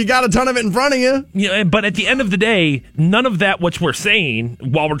addictive when you got a ton of it in front of you. Yeah, but at the end of the day, none of that, which we're saying,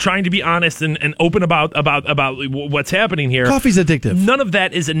 while we're trying to be honest and open about what's happening here. Coffee's addictive. None of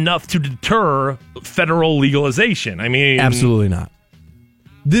that is enough to deter federal legalization. I mean, absolutely not.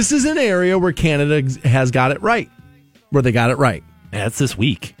 This is an area where Canada has got it right. Where they got it right. That's this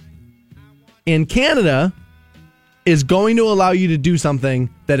week. And Canada is going to allow you to do something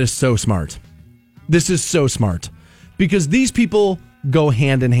that is so smart. This is so smart. Because these people go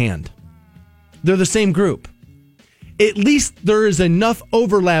hand in hand. They're the same group. At least there is enough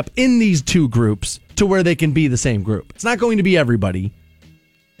overlap in these two groups to where they can be the same group. It's not going to be everybody.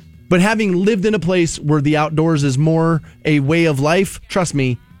 But having lived in a place where the outdoors is more a way of life, trust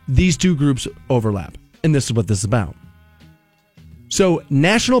me, these two groups overlap. And this is what this is about. So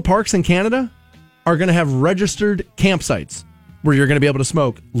national parks in Canada are going to have registered campsites where you're going to be able to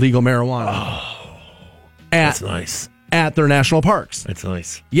smoke legal marijuana. Oh, that's nice. At their national parks. That's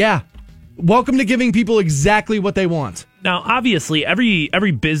nice. Yeah. Welcome to giving people exactly what they want. Now, obviously, every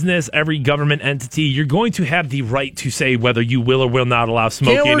business, every government entity, you're going to have the right to say whether you will or will not allow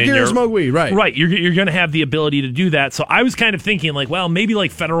smoking. Can't work here and smoke weed, right? Right, you're going to have the ability to do that. So I was kind of thinking, like, well, maybe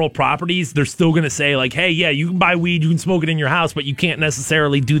like federal properties, they're still going to say, like, hey, yeah, you can buy weed, you can smoke it in your house, but you can't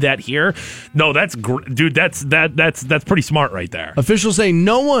necessarily do that here. No, that's pretty smart right there. Officials say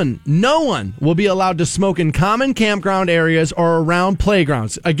no one will be allowed to smoke in common campground areas or around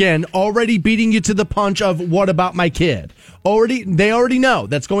playgrounds. Again, already beating you to the punch of what about my kid? They already know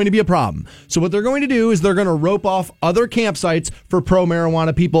that's going to be a problem. So what they're going to do is they're going to rope off other campsites for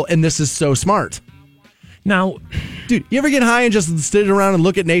pro-marijuana people, and this is so smart. Now, dude, you ever get high and just sit around and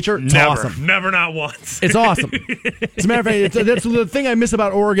look at nature? It's awesome. Never, not once. It's awesome. As a matter of fact, that's the thing I miss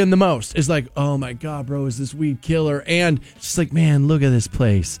about Oregon the most. Is like, oh my God, bro, is this weed killer? And it's just like, man, look at this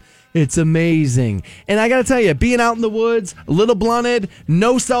place. It's amazing. And I got to tell you, being out in the woods, a little blunted,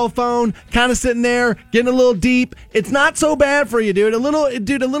 no cell phone, kind of sitting there, getting a little deep, it's not so bad for you, dude. A little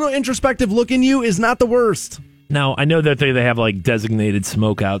introspective look in you is not the worst. Now, I know that they have like designated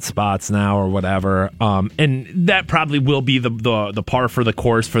smoke out spots now or whatever, and that probably will be the par for the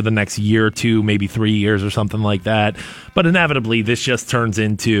course for the next year or two, maybe 3 years or something like that. But inevitably, this just turns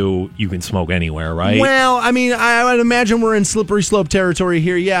into you can smoke anywhere, right? Well, I mean, I would imagine we're in slippery slope territory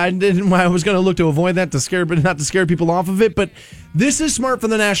here. Yeah, I was going to look to avoid that not to scare people off of it, but this is smart for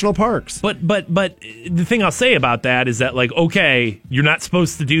the national parks. But the thing I'll say about that is that, like, okay, you're not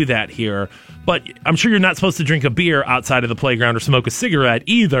supposed to do that here. But I'm sure you're not supposed to drink a beer outside of the playground or smoke a cigarette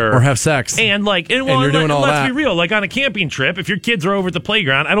either. Or have sex. And let's be real, like on a camping trip, if your kids are over at the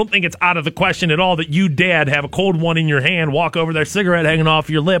playground, I don't think it's out of the question at all that you, dad, have a cold one in your hand, walk over there, cigarette hanging off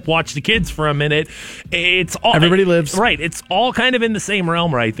your lip, watch the kids for a minute. It's all everybody lives. Right. It's all kind of in the same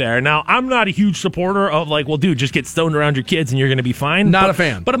realm right there. Now, I'm not a huge supporter of like, well, dude, just get stoned around your kids and you're going to be fine. Not a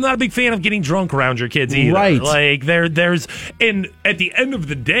fan. But I'm not a big fan of getting drunk around your kids either. Right. Like there's and at the end of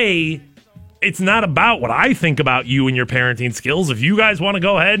the day, it's not about what I think about you and your parenting skills. If you guys want to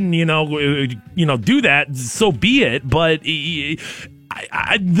go ahead and do that, so be it. But the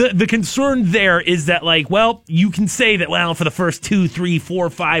concern there is that, like, well, you can say that, well, for the first 2, 3, 4,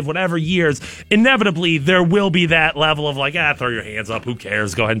 5, whatever years, inevitably there will be that level of like, throw your hands up, who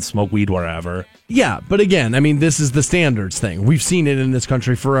cares? Go ahead and smoke weed wherever. Yeah, but again, I mean, this is the standards thing. We've seen it in this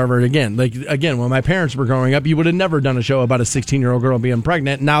country forever and again. Like, again, when my parents were growing up, you would have never done a show about a 16-year-old girl being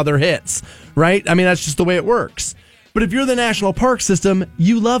pregnant. Now they're hits, right? I mean, that's just the way it works. But if you're the national park system,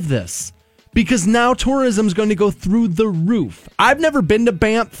 you love this. Because now tourism is going to go through the roof. I've never been to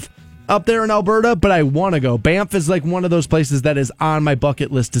Banff up there in Alberta, but I want to go. Banff is like one of those places that is on my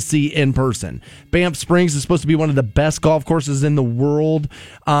bucket list to see in person. Banff Springs is supposed to be one of the best golf courses in the world.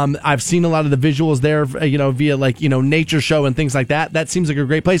 I've seen a lot of the visuals there, via nature show and things like that. That seems like a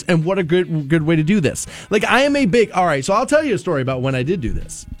great place. And what a good way to do this. Like, I am all right, so I'll tell you a story about when I did do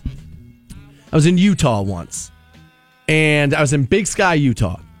this. I was in Utah once, and I was in Big Sky,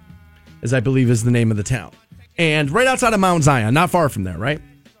 Utah, as I believe is the name of the town. And right outside of Mount Zion, not far from there, right?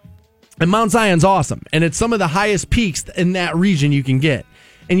 And Mount Zion's awesome, and it's some of the highest peaks in that region you can get.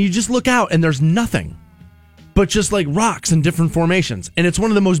 And you just look out, and there's nothing but just like rocks and different formations. And it's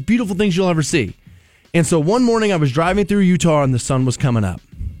one of the most beautiful things you'll ever see. And so one morning I was driving through Utah, and the sun was coming up.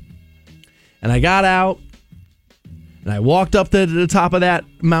 And I got out, and I walked up to the top of that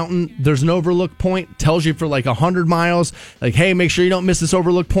mountain. There's an overlook point. Tells you for like 100 miles, like, hey, make sure you don't miss this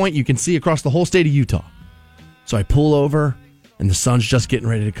overlook point. You can see across the whole state of Utah. So I pull over, and the sun's just getting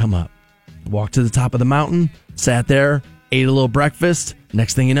ready to come up. Walked to the top of the mountain, sat there, ate a little breakfast.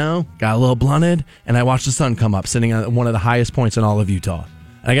 Next thing you know, got a little blunted, and I watched the sun come up, sitting at one of the highest points in all of Utah.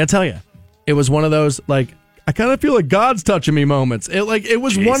 And I got to tell you, it was one of those, like, I kind of feel like God's touching me moments. It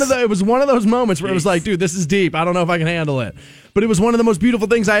was one of those moments where it was like, dude, this is deep. I don't know if I can handle it. But it was one of the most beautiful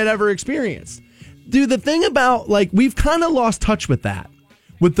things I had ever experienced. Dude, the thing about, like, we've kind of lost touch with that,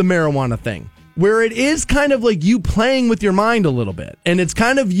 with the marijuana thing, where it is kind of like you playing with your mind a little bit. And it's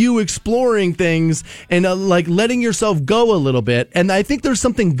kind of you exploring things and like letting yourself go a little bit. And I think there's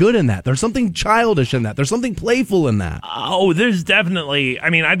something good in that. There's something childish in that. There's something playful in that. Oh, there's definitely, I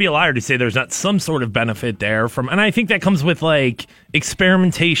mean, I'd be a liar to say there's not some sort of benefit there from, and I think that comes with like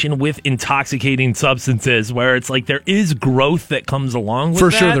experimentation with intoxicating substances where it's like there is growth that comes along with For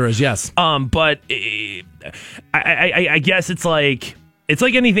that. sure there is, yes. But I guess it's like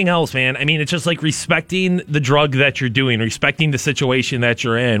anything else, man. I mean, it's just like respecting the drug that you're doing, respecting the situation that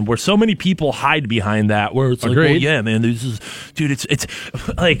you're in, where so many people hide behind that, where it's like, well, yeah, man, this is, dude, it's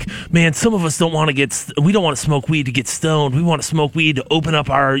like, man, some of us don't want to we don't want to smoke weed to get stoned. We want to smoke weed to open up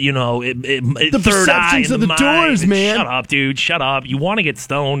our, the third eye in of the doors, man. Shut up, dude. Shut up. You want to get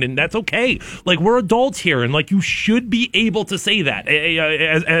stoned, and that's okay. Like, we're adults here, and like, you should be able to say that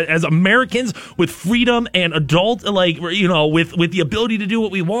as Americans with freedom and adult, like, with the ability to do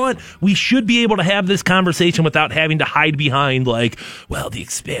what we want, we should be able to have this conversation without having to hide behind, like, well, the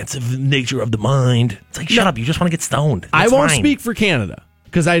expansive nature of the mind. It's like, shut up, you just want to get stoned. That's I won't fine. speak for Canada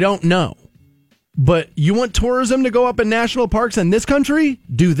because I don't know. But you want tourism to go up in national parks in this country?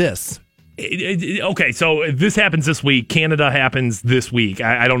 Do this. Okay, so this happens this week. Canada happens this week.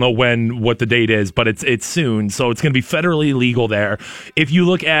 I don't know what the date is, but it's soon. So it's going to be federally legal there. If you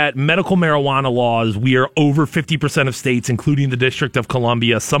look at medical marijuana laws, we are over 50% of states, including the District of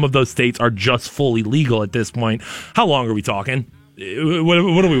Columbia. Some of those states are just fully legal at this point. How long are we talking?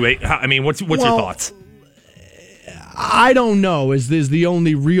 What do we wait? I mean, what's your thoughts? I don't know is the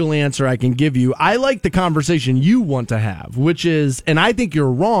only real answer I can give you. I like the conversation you want to have, which is, and I think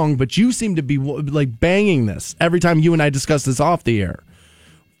you're wrong, but you seem to be like banging this every time you and I discuss this off the air.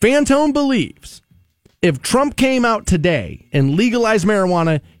 Fantone believes if Trump came out today and legalized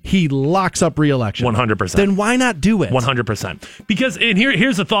marijuana, he locks up re-election. 100%. Then why not do it? 100%. Because, and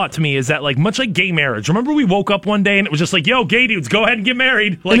here's the thought to me, is that, like, much like gay marriage, remember we woke up one day and it was just like, yo, gay dudes, go ahead and get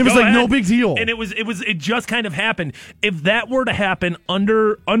married. Like, and it was like, ahead. no big deal. And it just kind of happened. If that were to happen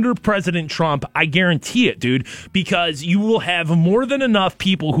under President Trump, I guarantee it, dude, because you will have more than enough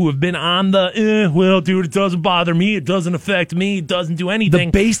people who have been on the, well, dude, it doesn't bother me, it doesn't affect me, it doesn't do anything.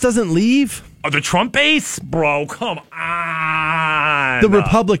 The base doesn't leave? Oh, the Trump base? Bro, come on. The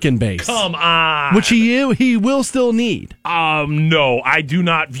Republican base. Come on. Which he will still need. No, I do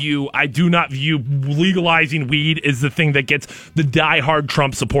not view legalizing weed as the thing that gets the diehard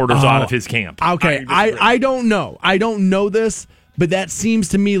Trump supporters out of his camp. Okay, I don't know. I don't know this, but that seems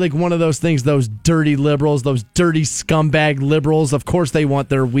to me like one of those things, those dirty liberals, those dirty scumbag liberals, of course they want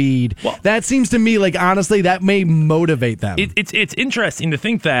their weed. Well, that seems to me like, honestly, that may motivate them. It's interesting to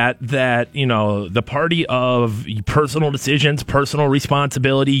think that the party of personal decisions, personal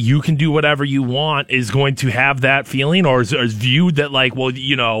responsibility, you can do whatever you want, is going to have that feeling, or is viewed that, like, well,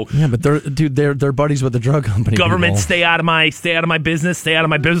 yeah, but they're buddies with the drug company. Government, people. stay out of my business. Stay out of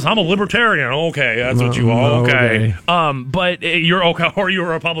my business. I'm a libertarian. Okay, that's what you are. Okay. But you're okay, or you're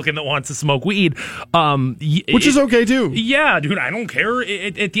a Republican that wants to smoke weed, which is okay too. Yeah, dude, I don't care.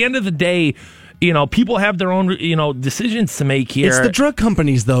 At the end of the day, people have their own, decisions to make here. It's the drug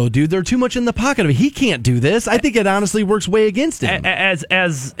companies, though, dude. They're too much in the pocket of it. He can't do this. I think it honestly works way against him.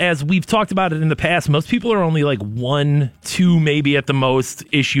 As we've talked about it in the past, most people are only like 1, 2, maybe at the most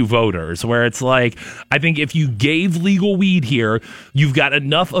issue voters, where it's like, I think if you gave legal weed here, you've got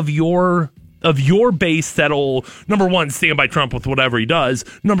enough of your of your base that'll, number one, stand by Trump with whatever he does.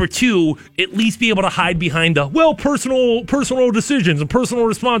 Number two, at least be able to hide behind personal decisions and personal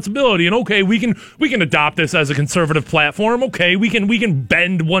responsibility. And okay, we can adopt this as a conservative platform. Okay, we can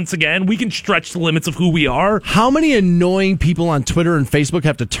bend once again. We can stretch the limits of who we are. How many annoying people on Twitter and Facebook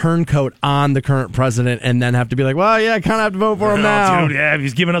have to turncoat on the current president and then have to be like, well, yeah, I kind of have to vote for him now. Dude, yeah,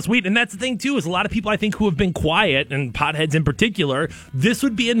 he's giving us wheat. And that's the thing, too, is a lot of people I think who have been quiet, and potheads in particular, this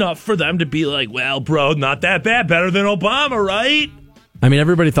would be enough for them to be like, well, bro, not that bad. Better than Obama, right? I mean,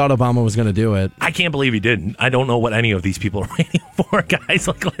 everybody thought Obama was going to do it. I can't believe he didn't. I don't know what any of these people are waiting for, guys.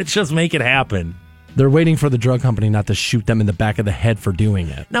 Like, let's just make it happen. They're waiting for the drug company not to shoot them in the back of the head for doing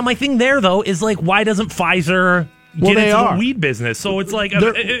it. Now, my thing there, though, is like, why doesn't Pfizer get into the weed business? So it's like...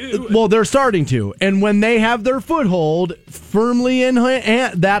 they're starting to. And when they have their foothold firmly in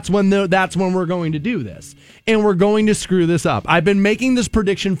hand, that's when we're going to do this. And we're going to screw this up. I've been making this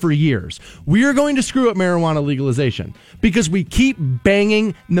prediction for years. We are going to screw up marijuana legalization because we keep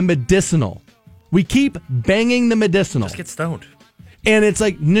banging the medicinal. Just get stoned. And it's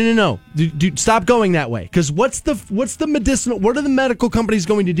like, no. Dude, stop going that way. Because what's the medicinal? What are the medical companies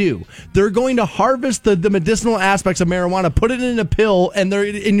going to do? They're going to harvest the medicinal aspects of marijuana, put it in a pill, and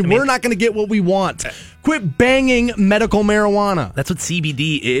we're not going to get what we want. Quit banging medical marijuana. That's what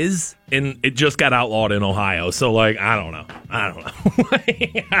CBD is, and it just got outlawed in Ohio. So, like, I don't know. I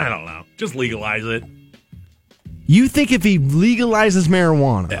don't know. Just legalize it. You think if he legalizes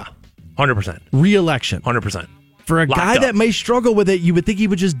marijuana? Yeah, 100%. Re-election. 100%. For a guy that may struggle with it, you would think he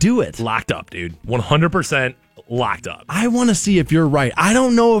would just do it. Locked up, dude. 100% locked up. I want to see if you're right. I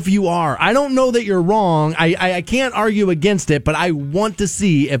don't know if you are. I don't know that you're wrong. I can't argue against it, but I want to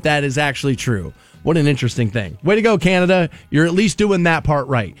see if that is actually true. What an interesting thing. Way to go, Canada. You're at least doing that part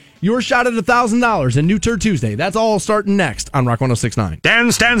right. Your shot at $1,000 in New Turd Tuesday. That's all starting next on Rock 106.9. Dan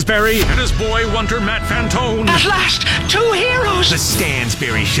Stansberry and his boy wonder Matt Fantone. At last, two heroes. The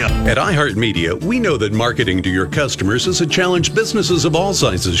Stansberry Show. At iHeartMedia, we know that marketing to your customers is a challenge businesses of all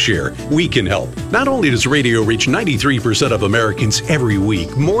sizes share. We can help. Not only does radio reach 93% of Americans every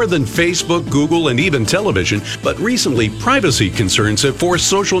week, more than Facebook, Google, and even television, but recently privacy concerns have forced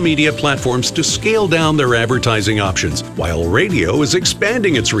social media platforms to scale down their advertising options, while radio is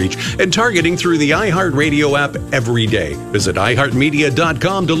expanding its reach and targeting through the iHeartRadio app every day. Visit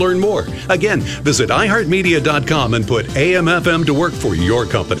iHeartMedia.com to learn more. Again, visit iHeartMedia.com and put AM/FM to work for your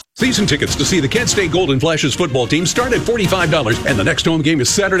company. Season tickets to see the Kent State Golden Flashes football team start at $45, and the next home game is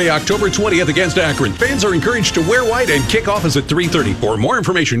Saturday, October 20th against Akron. Fans are encouraged to wear white, and kickoff is at 3:30. For more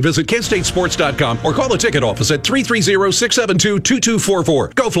information, visit KentStateSports.com or call the ticket office at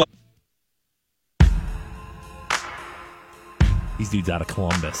 330-672-2244. Go Flash! These dudes out of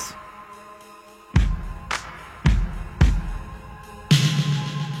Columbus.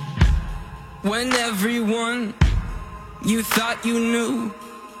 When everyone you thought you knew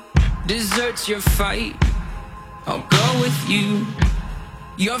deserts your fight, I'll go with you.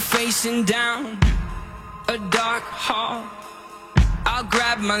 You're facing down a dark hall, I'll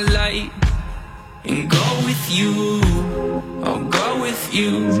grab my light and go with you. I'll go with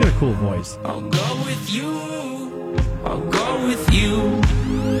you. He's got a cool voice. I'll go with you. I'll go with you.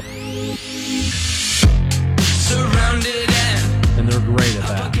 Surrounded and they're great at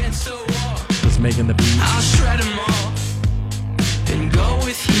that. Just making the beat. I'll shred them all and go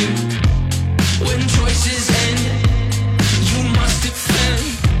with you. When choices end, you must defend.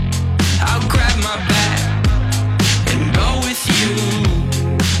 I'll grab my back and go with you.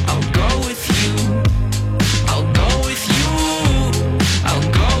 I'll go with you. I'll go with you.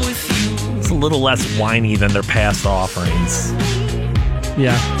 I'll go with you. It's a little less whiny than their past offerings.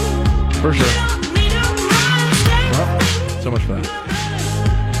 Yeah, for sure. Well, so much for that.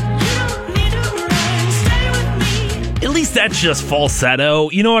 At least that's just falsetto.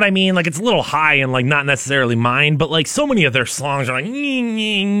 You know what I mean? Like, it's a little high and, like, not necessarily mine, but, like, so many of their songs are like,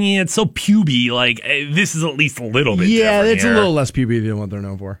 it's so puby. Like, this is at least a little bit different. Yeah, it's a little less puby than what they're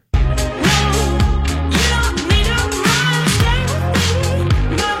known for.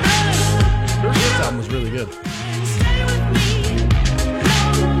 This album was really good.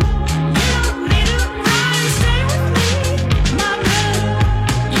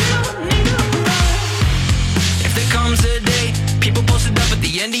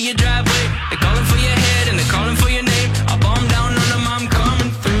 End of your driveway, they're calling for your head and they're calling for your name. I'll bomb down on them, I'm coming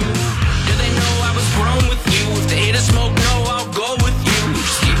through. Do they know I was grown with you? If they hate a smoke, no, I'll go with you.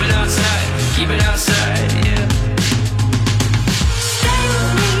 Just keep it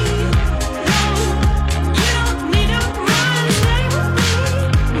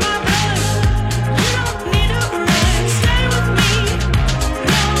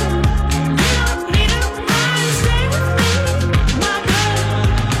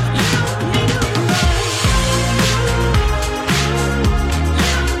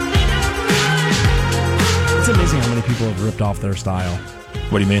ripped off their style.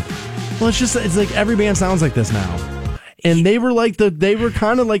 What do you mean? Well, it's like every band sounds like this now. And they were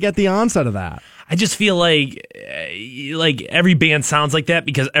kind of like at the onset of that. I just feel like every band sounds like that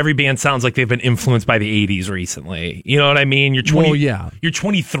because every band sounds like they've been influenced by the 80s recently. You know what I mean? You're 20. Well, yeah. You're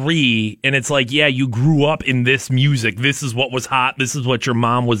 23, and it's like, yeah, you grew up in this music. This is what was hot. This is what your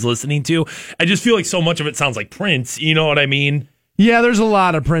mom was listening to. I just feel like so much of it sounds like Prince. You know what I mean? Yeah, there's a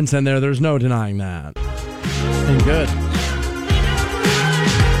lot of Prince in there. There's no denying that. And good.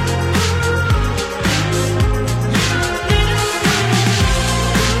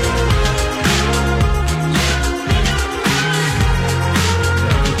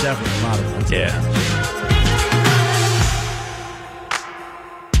 Definitely a lot of Prince. Yeah.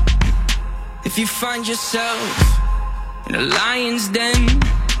 If you find yourself in a lion's den,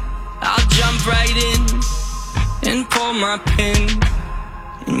 I'll jump right in and pull my pin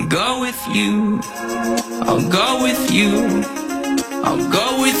and go with you. I'll go with you. I'll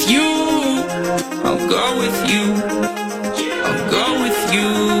go with you. I'll go with you. I'll go with you.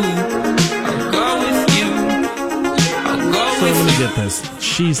 I'll go with you. I'll go So with let me you. get this.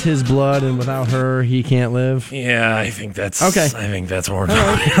 She's his blood, and without her, he can't live. Yeah, I think that's Okay. I think that's what we're All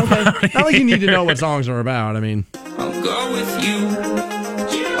right, talking okay. about. Not like you need to know what songs are about. I mean, I'll go with you.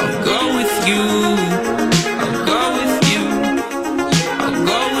 I'll go with you. I'll go with you. I'll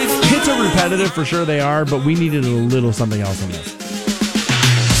go with you. hits are repetitive for sure. They are, but we needed a little something else in this.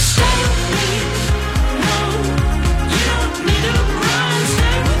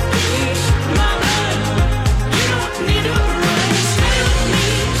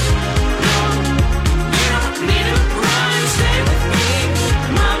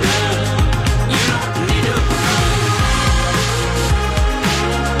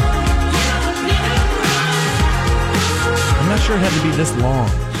 I'm not sure it had to be this long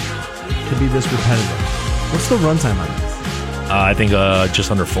to be this repetitive. What's the runtime on this? I think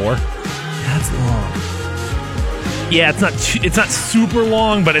just under 4. That's long. Yeah, it's not super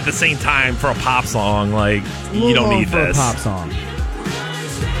long, but at the same time, for a pop song, like you don't need for this. a pop song.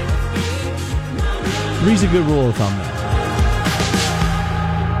 3's a good rule of thumb there.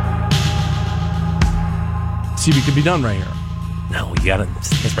 See, we could be done right here. No, you gotta.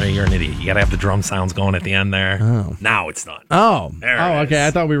 That's right, you're an idiot. You gotta have the drum sounds going at the end there. Oh. Now it's done. Oh, There it okay. is.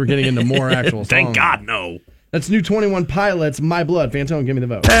 I thought we were getting into more actual songs. Thank God, no. That's new 21 Pilots, My Blood. Fantone, give me the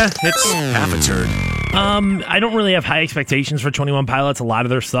vote. It's half a turd. I don't really have high expectations for 21 Pilots. A lot of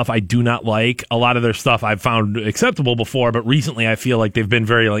their stuff I do not like. A lot of their stuff I've found acceptable before, but recently I feel like they've been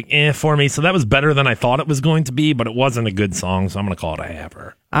very for me. So that was better than I thought it was going to be, but it wasn't a good song, so I'm going to call it a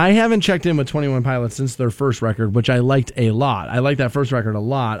halfer. I haven't checked in with 21 Pilots since their first record, which I liked a lot. I liked that first record a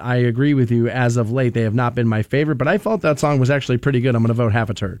lot. I agree with you. As of late, they have not been my favorite, but I felt that song was actually pretty good. I'm going to vote half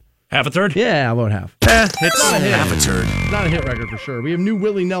a turd. Half a turd? Yeah, I'll vote half. It's not a hit. half a turd. It's not a hit record for sure. We have new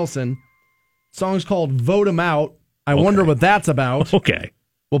Willie Nelson. Song's called Vote 'Em Out. I wonder what that's about. Okay.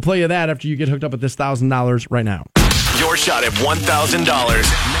 We'll play you that after you get hooked up with this $1,000 right now. Your shot at $1,000.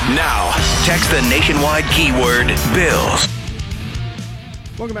 Now, text the nationwide keyword Bills.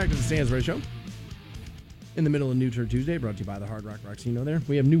 Welcome back to the Stansbury Show. In the middle of New Turd Tuesday, brought to you by the Hard Rock Roxino there.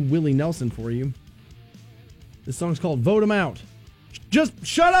 We have new Willie Nelson for you. This song's called Vote 'Em Out. Just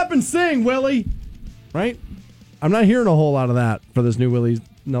shut up and sing, Willie! Right? I'm not hearing a whole lot of that for this new Willie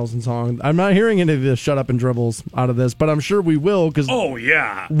Nelson song. I'm not hearing any of the shut up and dribbles out of this, but I'm sure we will, because Oh,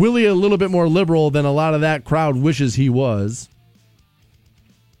 yeah. Willie a little bit more liberal than a lot of that crowd wishes he was.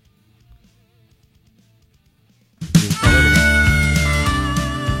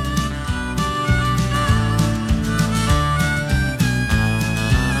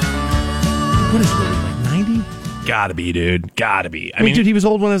 What is Willie, like 90? Gotta be, dude. Gotta be. I mean, dude, he was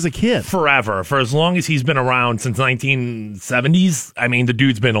old when I was a kid. Forever. For as long as he's been around since 1970s, I mean, the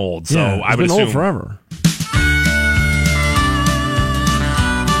dude's been old. So Yeah, I he's would been assume. old forever.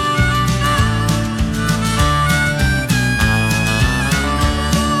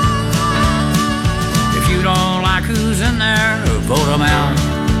 If you don't like who's in there, vote them out.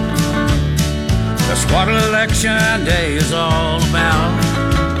 That's what election day is all about.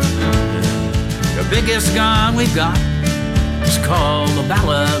 The biggest gun we've got is called the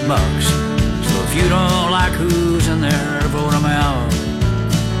ballot box. So if you don't like who's in there, vote them out.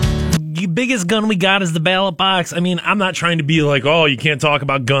 The biggest gun we got is the ballot box. I mean, I'm not trying to be like, oh, you can't talk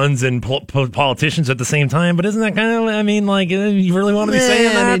about guns and politicians at the same time, but isn't that kind of, I mean, like, you really want to be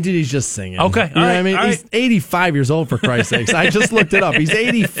saying that? I mean, dude, he's just singing. Okay, You know what I mean? He's 85 years old, for Christ's sakes. I just looked it up. He's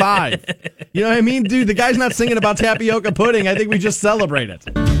 85. You know what I mean? Dude, the guy's not singing about tapioca pudding. I think we just celebrate it.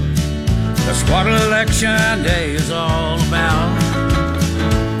 That's what election day is all about.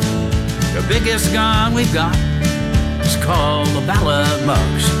 The biggest gun we've got is It's called the ballot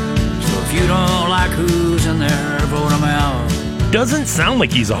box. So if you don't like who's in there, vote him out. Doesn't sound like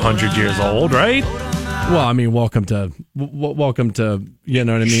he's 100 years old, right? Well, I mean, welcome to you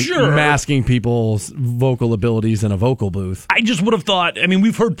know what I mean? Sure. Masking people's vocal abilities in a vocal booth. I just would have thought, I mean,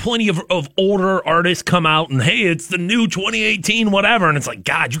 we've heard plenty of older artists come out and, hey, it's the new 2018 whatever, and it's like,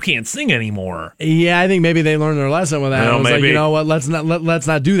 God, you can't sing anymore. Yeah, I think maybe they learned their lesson with that. Well, I was maybe. like, you know what, let's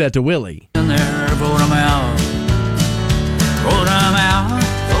not do that to Willie. In there, vote him out. Vote him out.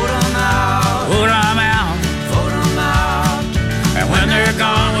 Vote him out. Vote him out. Vote him out. And when they're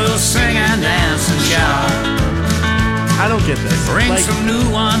gone, we'll sing and dance and shout. I don't get this. Bring some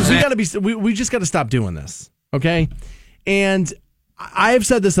new ones in. We just got to stop doing this, okay? And I have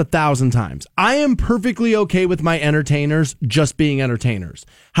said this 1,000 times. I am perfectly okay with my entertainers just being entertainers.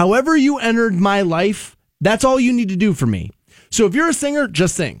 However you entered my life, that's all you need to do for me. So if you're a singer,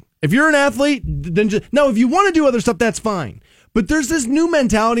 just sing. If you're an athlete, then if you want to do other stuff, that's fine. But there's this new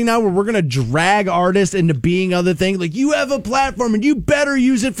mentality now where we're going to drag artists into being other things. Like, you have a platform and you better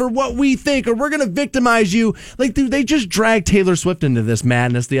use it for what we think, or we're going to victimize you. Like, dude, they just dragged Taylor Swift into this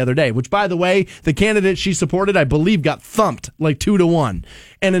madness the other day, which, by the way, the candidate she supported, I believe, got thumped like 2-1.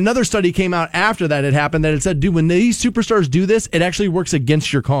 And another study came out after that had happened that it said, dude, when these superstars do this, it actually works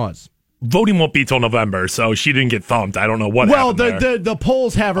against your cause. Voting won't be till November, so she didn't get thumped. I don't know what happened there. The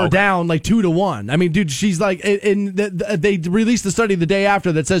polls have her down like 2-1. I mean, dude, she's like, they released the study the day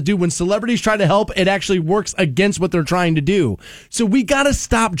after that says, dude, when celebrities try to help, it actually works against what they're trying to do. So we got to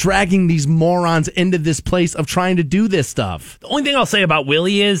stop dragging these morons into this place of trying to do this stuff. The only thing I'll say about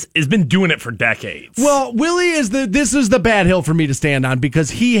Willie is been doing it for decades. Well, Willie this is the bad hill for me to stand on because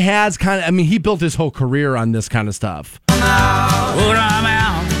he has he built his whole career on this kind of stuff. Vote 'em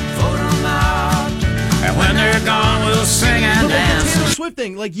out. Vote 'em out. And when they're gone, we'll sing and dance. The Taylor Swift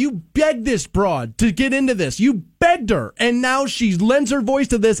thing, like, you begged this broad to get into this. You begged her, and now she lends her voice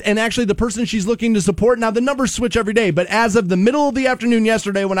to this, and actually the person she's looking to support, now the numbers switch every day, but as of the middle of the afternoon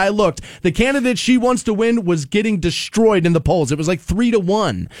yesterday when I looked, the candidate she wants to win was getting destroyed in the polls. It was like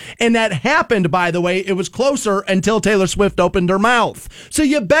 3-1. And that happened, by the way, it was closer until Taylor Swift opened her mouth. So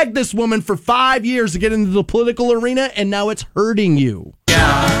you begged this woman for 5 years to get into the political arena, and now it's hurting you.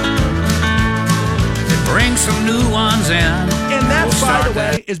 Yeah. Bring some new ones in. And that, by the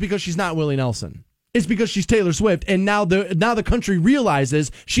way, is because she's not Willie Nelson. It's because she's Taylor Swift, and now the country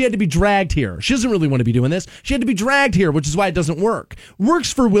realizes she had to be dragged here. She doesn't really want to be doing this. She had to be dragged here, which is why it doesn't work.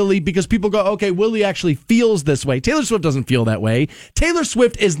 Works for Willie because people go, okay, Willie actually feels this way. Taylor Swift doesn't feel that way. Taylor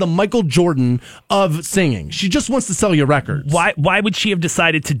Swift is the Michael Jordan of singing. She just wants to sell you records. Why would she have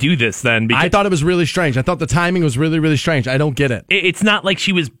decided to do this then? I thought it was really strange. I thought the timing was really, really strange. I don't get it. It's not like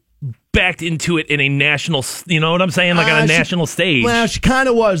she was backed into it in a national, you know what I'm saying? Like on a national stage. Well, she kind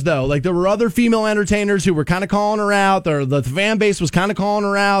of was, though. Like, there were other female entertainers who were kind of calling her out. The fan base was kind of calling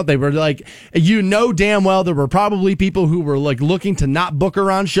her out. They were like, you know damn well there were probably people who were like looking to not book her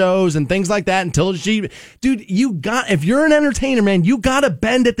on shows and things like that until she, dude, if you're an entertainer, man, you got to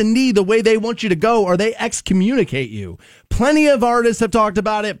bend at the knee the way they want you to go or they excommunicate you. Plenty of artists have talked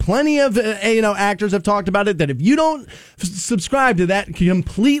about it. Plenty of actors have talked about it, that if you don't subscribe to that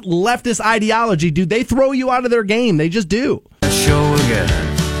complete leftist ideology, dude, they throw you out of their game. They just do. Show again.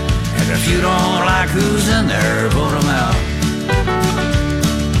 And if you don't like who's in there, vote 'em out.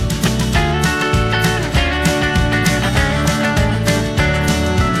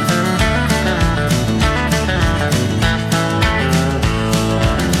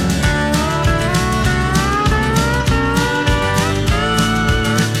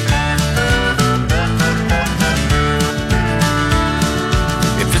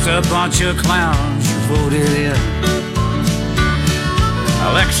 A bunch of clowns you voted in.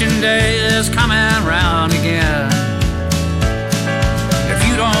 Election day is coming round again. If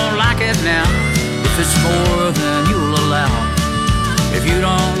you don't like it now, if it's more than you'll allow, if you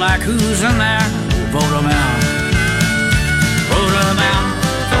don't like who's in there, vote 'em out. Vote 'em out.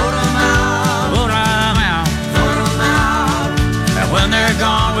 Vote 'em out. Vote 'em out. Vote 'em out. And when they're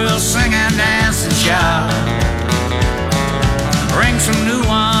gone, we'll sing and dance and shout. Bring some new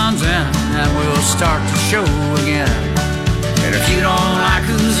ones in, and we'll start the show again. And if you don't like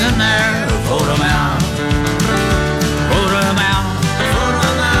who's in there, vote 'em out. Vote 'em out. Vote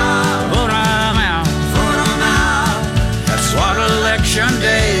 'em out. Vote 'em out. Vote 'em out. That's what election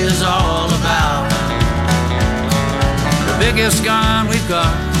day is all about. The biggest gun we've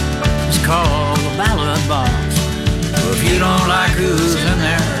got is called the ballot box. So if you don't like who's in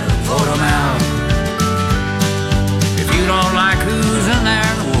there, vote 'em out. You don't like who's in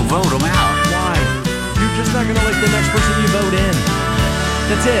there, we'll vote them out. Why? You're just not going to like the next person you vote in.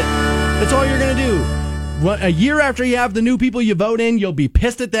 That's it. That's all you're going to do. a year after you have the new people you vote in, you'll be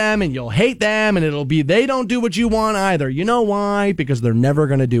pissed at them and you'll hate them, and it'll be they don't do what you want either. You know why? Because they're never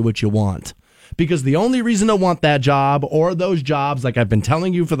going to do what you want. Because the only reason to want that job or those jobs, like I've been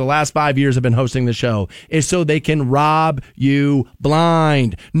telling you for the last 5 years I've been hosting the show, is so they can rob you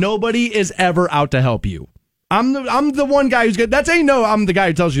blind. Nobody is ever out to help you. I'm the one guy who's good. That's how you know I'm the guy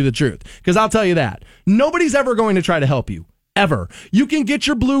who tells you the truth. Because I'll tell you that. Nobody's ever going to try to help you. Ever. You can get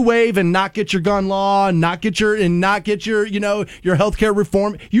your blue wave and not get your gun law and not get your your healthcare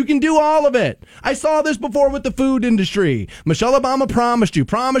reform. You can do all of it. I saw this before with the food industry. Michelle Obama promised you.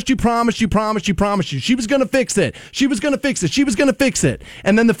 She was going to fix it. She was going to fix it.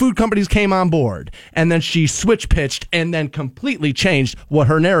 And then the food companies came on board. And then she switch pitched and then completely changed what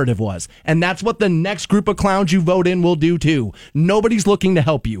her narrative was. And that's what the next group of clowns you vote in will do too. Nobody's looking to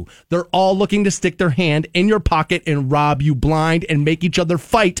help you. They're all looking to stick their hand in your pocket and rob you blind and make each other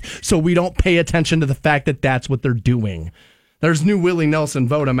fight so we don't pay attention to the fact that that's what they're doing. There's new Willie Nelson.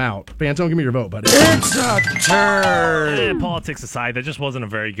 Vote him out. Phantom, give me your vote, buddy. It's a turd. Politics aside, that just wasn't a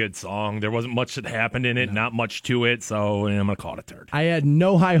very good song. There wasn't much that happened in it, not much to it, so I'm going to call it a turd. I had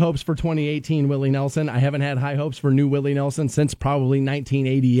no high hopes for 2018 Willie Nelson. I haven't had high hopes for new Willie Nelson since probably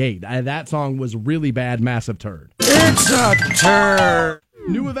 1988. That song was really bad, massive turd. It's a turd.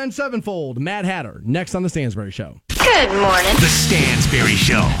 New Event Sevenfold, Mad Hatter, next on The Stansbury Show. Good morning. The Stansbury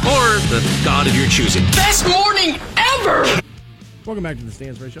Show. Or the god of your choosing. Best morning ever! Welcome back to The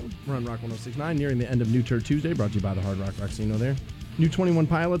Stansbury Show. We're on Rock 106.9, nearing the end of New Turd Tuesday, brought to you by the Hard Rock Casino there. New 21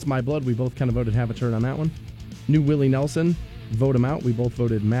 Pilots, My Blood, we both kind of voted half a turd on that one. New Willie Nelson, vote him out. We both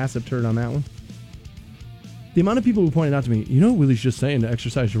voted massive turd on that one. The amount of people who pointed out to me, Willie's just saying to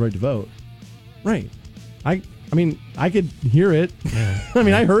exercise your right to vote. Right. I mean, I could hear it. Yeah.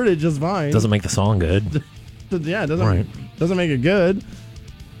 I heard it just fine. Doesn't make the song good. Yeah, it doesn't make it good.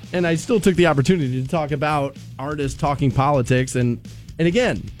 And I still took the opportunity to talk about artists talking politics. And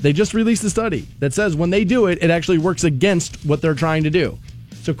again, they just released a study that says when they do it, it actually works against what they're trying to do.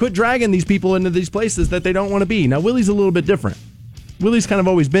 So quit dragging these people into these places that they don't want to be. Now, Willie's a little bit different. Willie's kind of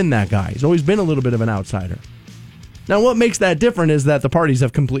always been that guy. He's always been a little bit of an outsider. Now, what makes that different is that the parties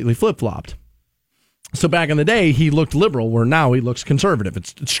have completely flip-flopped. So back in the day, he looked liberal, where now he looks conservative.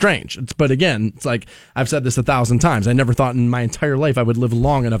 It's strange. But again, it's like I've said this 1,000 times. I never thought in my entire life I would live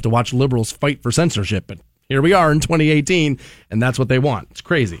long enough to watch liberals fight for censorship. But here we are in 2018, and that's what they want. It's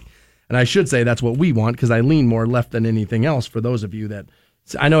crazy. And I should say that's what we want, because I lean more left than anything else. For those of you that...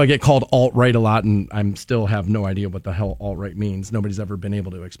 I know I get called alt-right a lot, and I still have no idea what the hell alt-right means. Nobody's ever been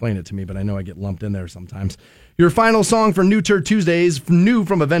able to explain it to me, but I know I get lumped in there sometimes. Your final song for New Turd Tuesdays, new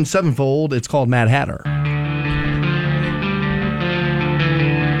from Avenged Sevenfold. It's called Mad Hatter.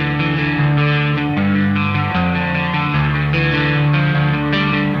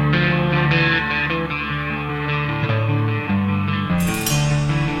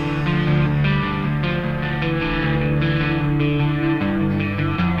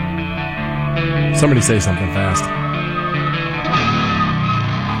 Somebody say something fast.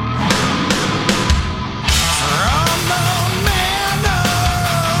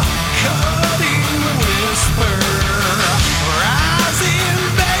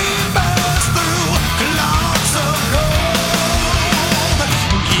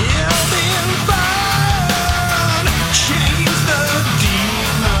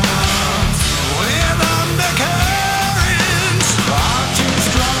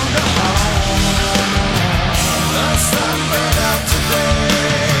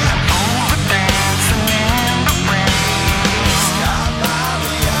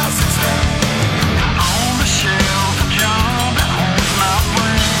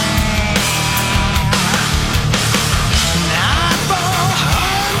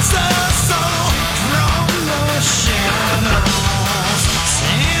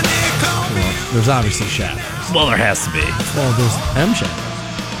 There's obviously shadows. Well, there has to be. Well, there's M shadows.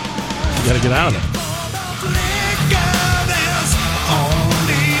 You gotta get out of there.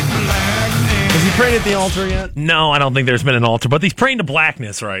 Has he prayed at the altar yet? No, I don't think there's been an altar, but he's praying to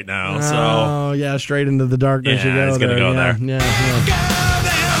blackness right now. Oh, yeah, straight into the darkness. Yeah, he's going to go there. Yeah.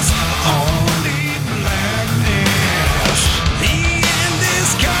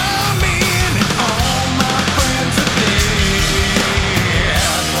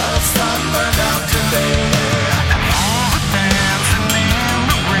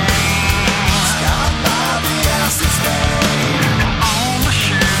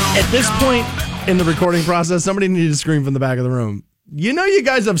 At this point in the recording process, somebody needed to scream from the back of the room. You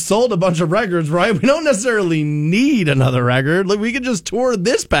guys have sold a bunch of records, right? We don't necessarily need another record. Like, we could just tour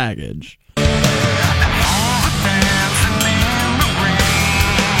this package.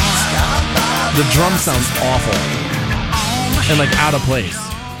 The drum sounds awful and like out of place.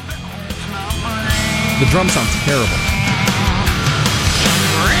 The drum sounds terrible.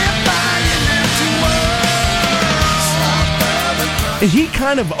 And he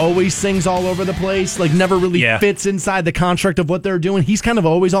kind of always sings all over the place, like never really fits inside the construct of what they're doing. He's kind of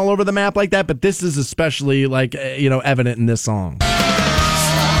always all over the map like that, but this is especially like, evident in this song. And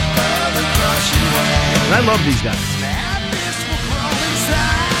I love these guys.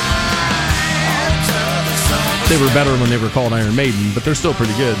 They were better when they were called Iron Maiden, but they're still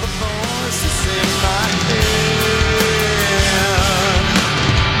pretty good.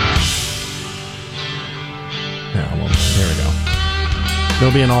 Yeah, well, there we go.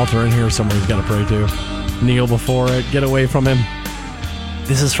 There'll be an altar in here somewhere he's got to pray to. Kneel before it. Get away from him.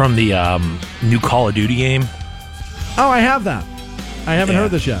 This is from the new Call of Duty game. Oh, I have that. I haven't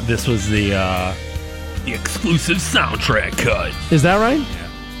heard this yet. This was the exclusive soundtrack cut. Is that right? Yeah.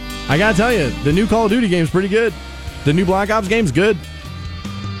 I gotta tell you, the new Call of Duty game's pretty good. The new Black Ops game's good.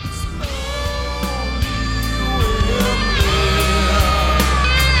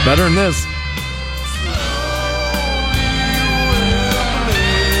 Better than this.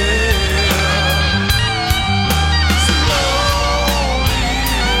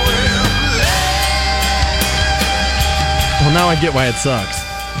 Well, now I get why it sucks.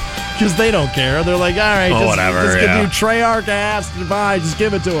 Because they don't care. They're like, all right, whatever. Just give you Treyarch ass to buy. Just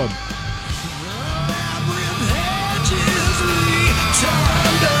give it to him.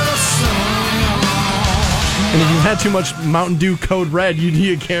 And if you had too much Mountain Dew Code Red,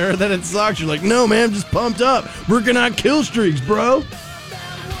 you care that it sucks. You're like, no, man, I'm just pumped up. Working on kill streaks, bro.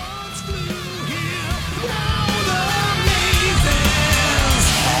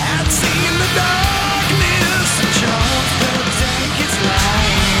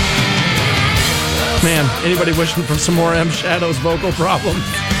 Man, anybody wishing for some more M Shadow's vocal problems?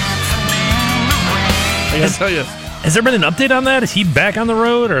 I gotta tell you. Has there been an update on that? Is he back on the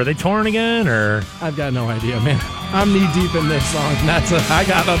road, or are they touring again, or? I've got no idea, man. I'm knee deep in this song. I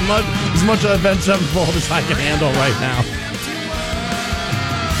got as much of Avenged Sevenfold as I can handle right now.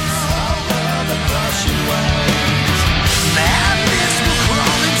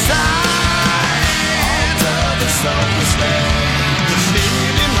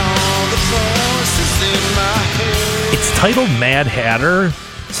 It's titled Mad Hatter,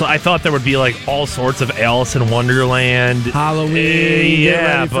 so I thought there would be like all sorts of Alice in Wonderland, Halloween,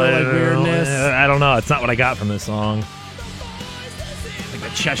 but like weirdness. I don't know. It's not what I got from this song. Like the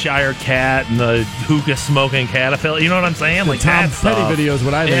Cheshire Cat and the hookah smoking caterpillar. You know what I'm saying? The like Tom that Petty stuff. videos,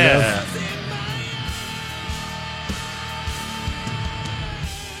 what I think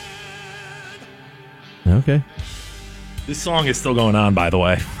of. Okay. This song is still going on, by the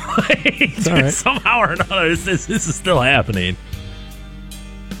way. Right. Somehow or another, this is still happening.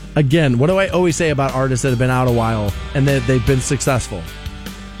 Again, what do I always say about artists that have been out a while and that they've been successful?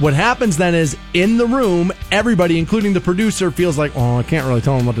 What happens then is, in the room, everybody, including the producer, feels like, oh, I can't really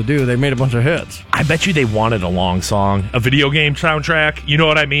tell them what to do. They made a bunch of hits. I bet you they wanted a long song, a video game soundtrack. You know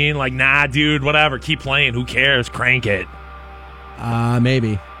what I mean? Like, nah, dude, whatever. Keep playing. Who cares? Crank it.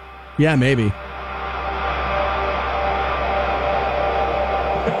 Maybe. Yeah, maybe.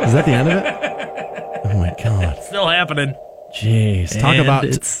 Is that the end of it? Oh, my God. It's still happening. Jeez.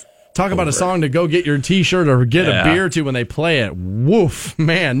 Talk about a song to go get your T-shirt or get a beer to when they play it. Woof.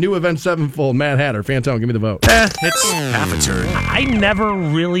 Man, new Avenged Sevenfold, Mad Hatter. Fantone, give me the vote. It's half a turd. I never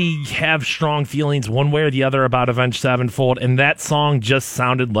really have strong feelings one way or the other about Avenged Sevenfold, and that song just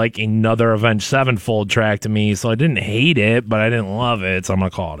sounded like another Avenged Sevenfold track to me, so I didn't hate it, but I didn't love it, so I'm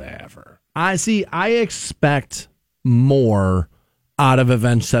going to call it a halfer. I expect more out of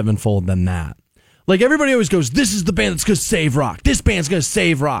Avenged Sevenfold than that. Like, everybody always goes, this is the band that's going to save rock. This band's going to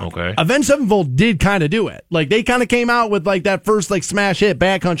save rock. Okay. Avenged Sevenfold did kind of do it. Like, they kind of came out with, like, that first, like, smash hit,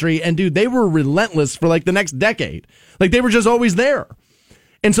 Bad Country, and, dude, they were relentless for, like, the next decade. Like, they were just always there.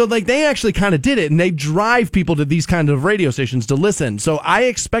 And so, like, they actually kind of did it, and they drive people to these kind of radio stations to listen. So I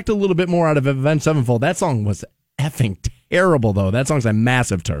expect a little bit more out of Avenged Sevenfold. That song was effing terrible, though. That song's a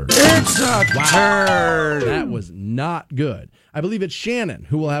massive turd. It's a turd. That was not good. I believe it's Shannon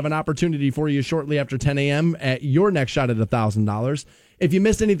who will have an opportunity for you shortly after 10 a.m. at your next shot at $1,000. If you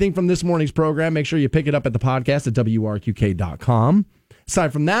missed anything from this morning's program, make sure you pick it up at the podcast at WRQK.com.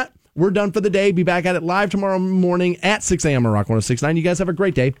 Aside from that, we're done for the day. Be back at it live tomorrow morning at 6 a.m. on Rock 106.9. You guys have a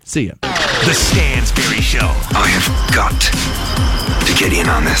great day. See ya. The Stansberry Show. I have got to get in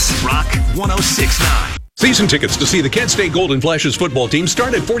on this. Rock 106.9. Season tickets to see the Kent State Golden Flashes football team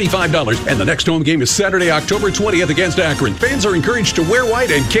start at $45, and the next home game is Saturday, October 20th against Akron. Fans are encouraged to wear white,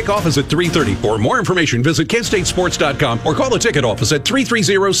 and kickoff is at 3:30. For more information, visit KentStateSports.com or call the ticket office at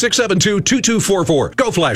 330-672-2244. Go Flash!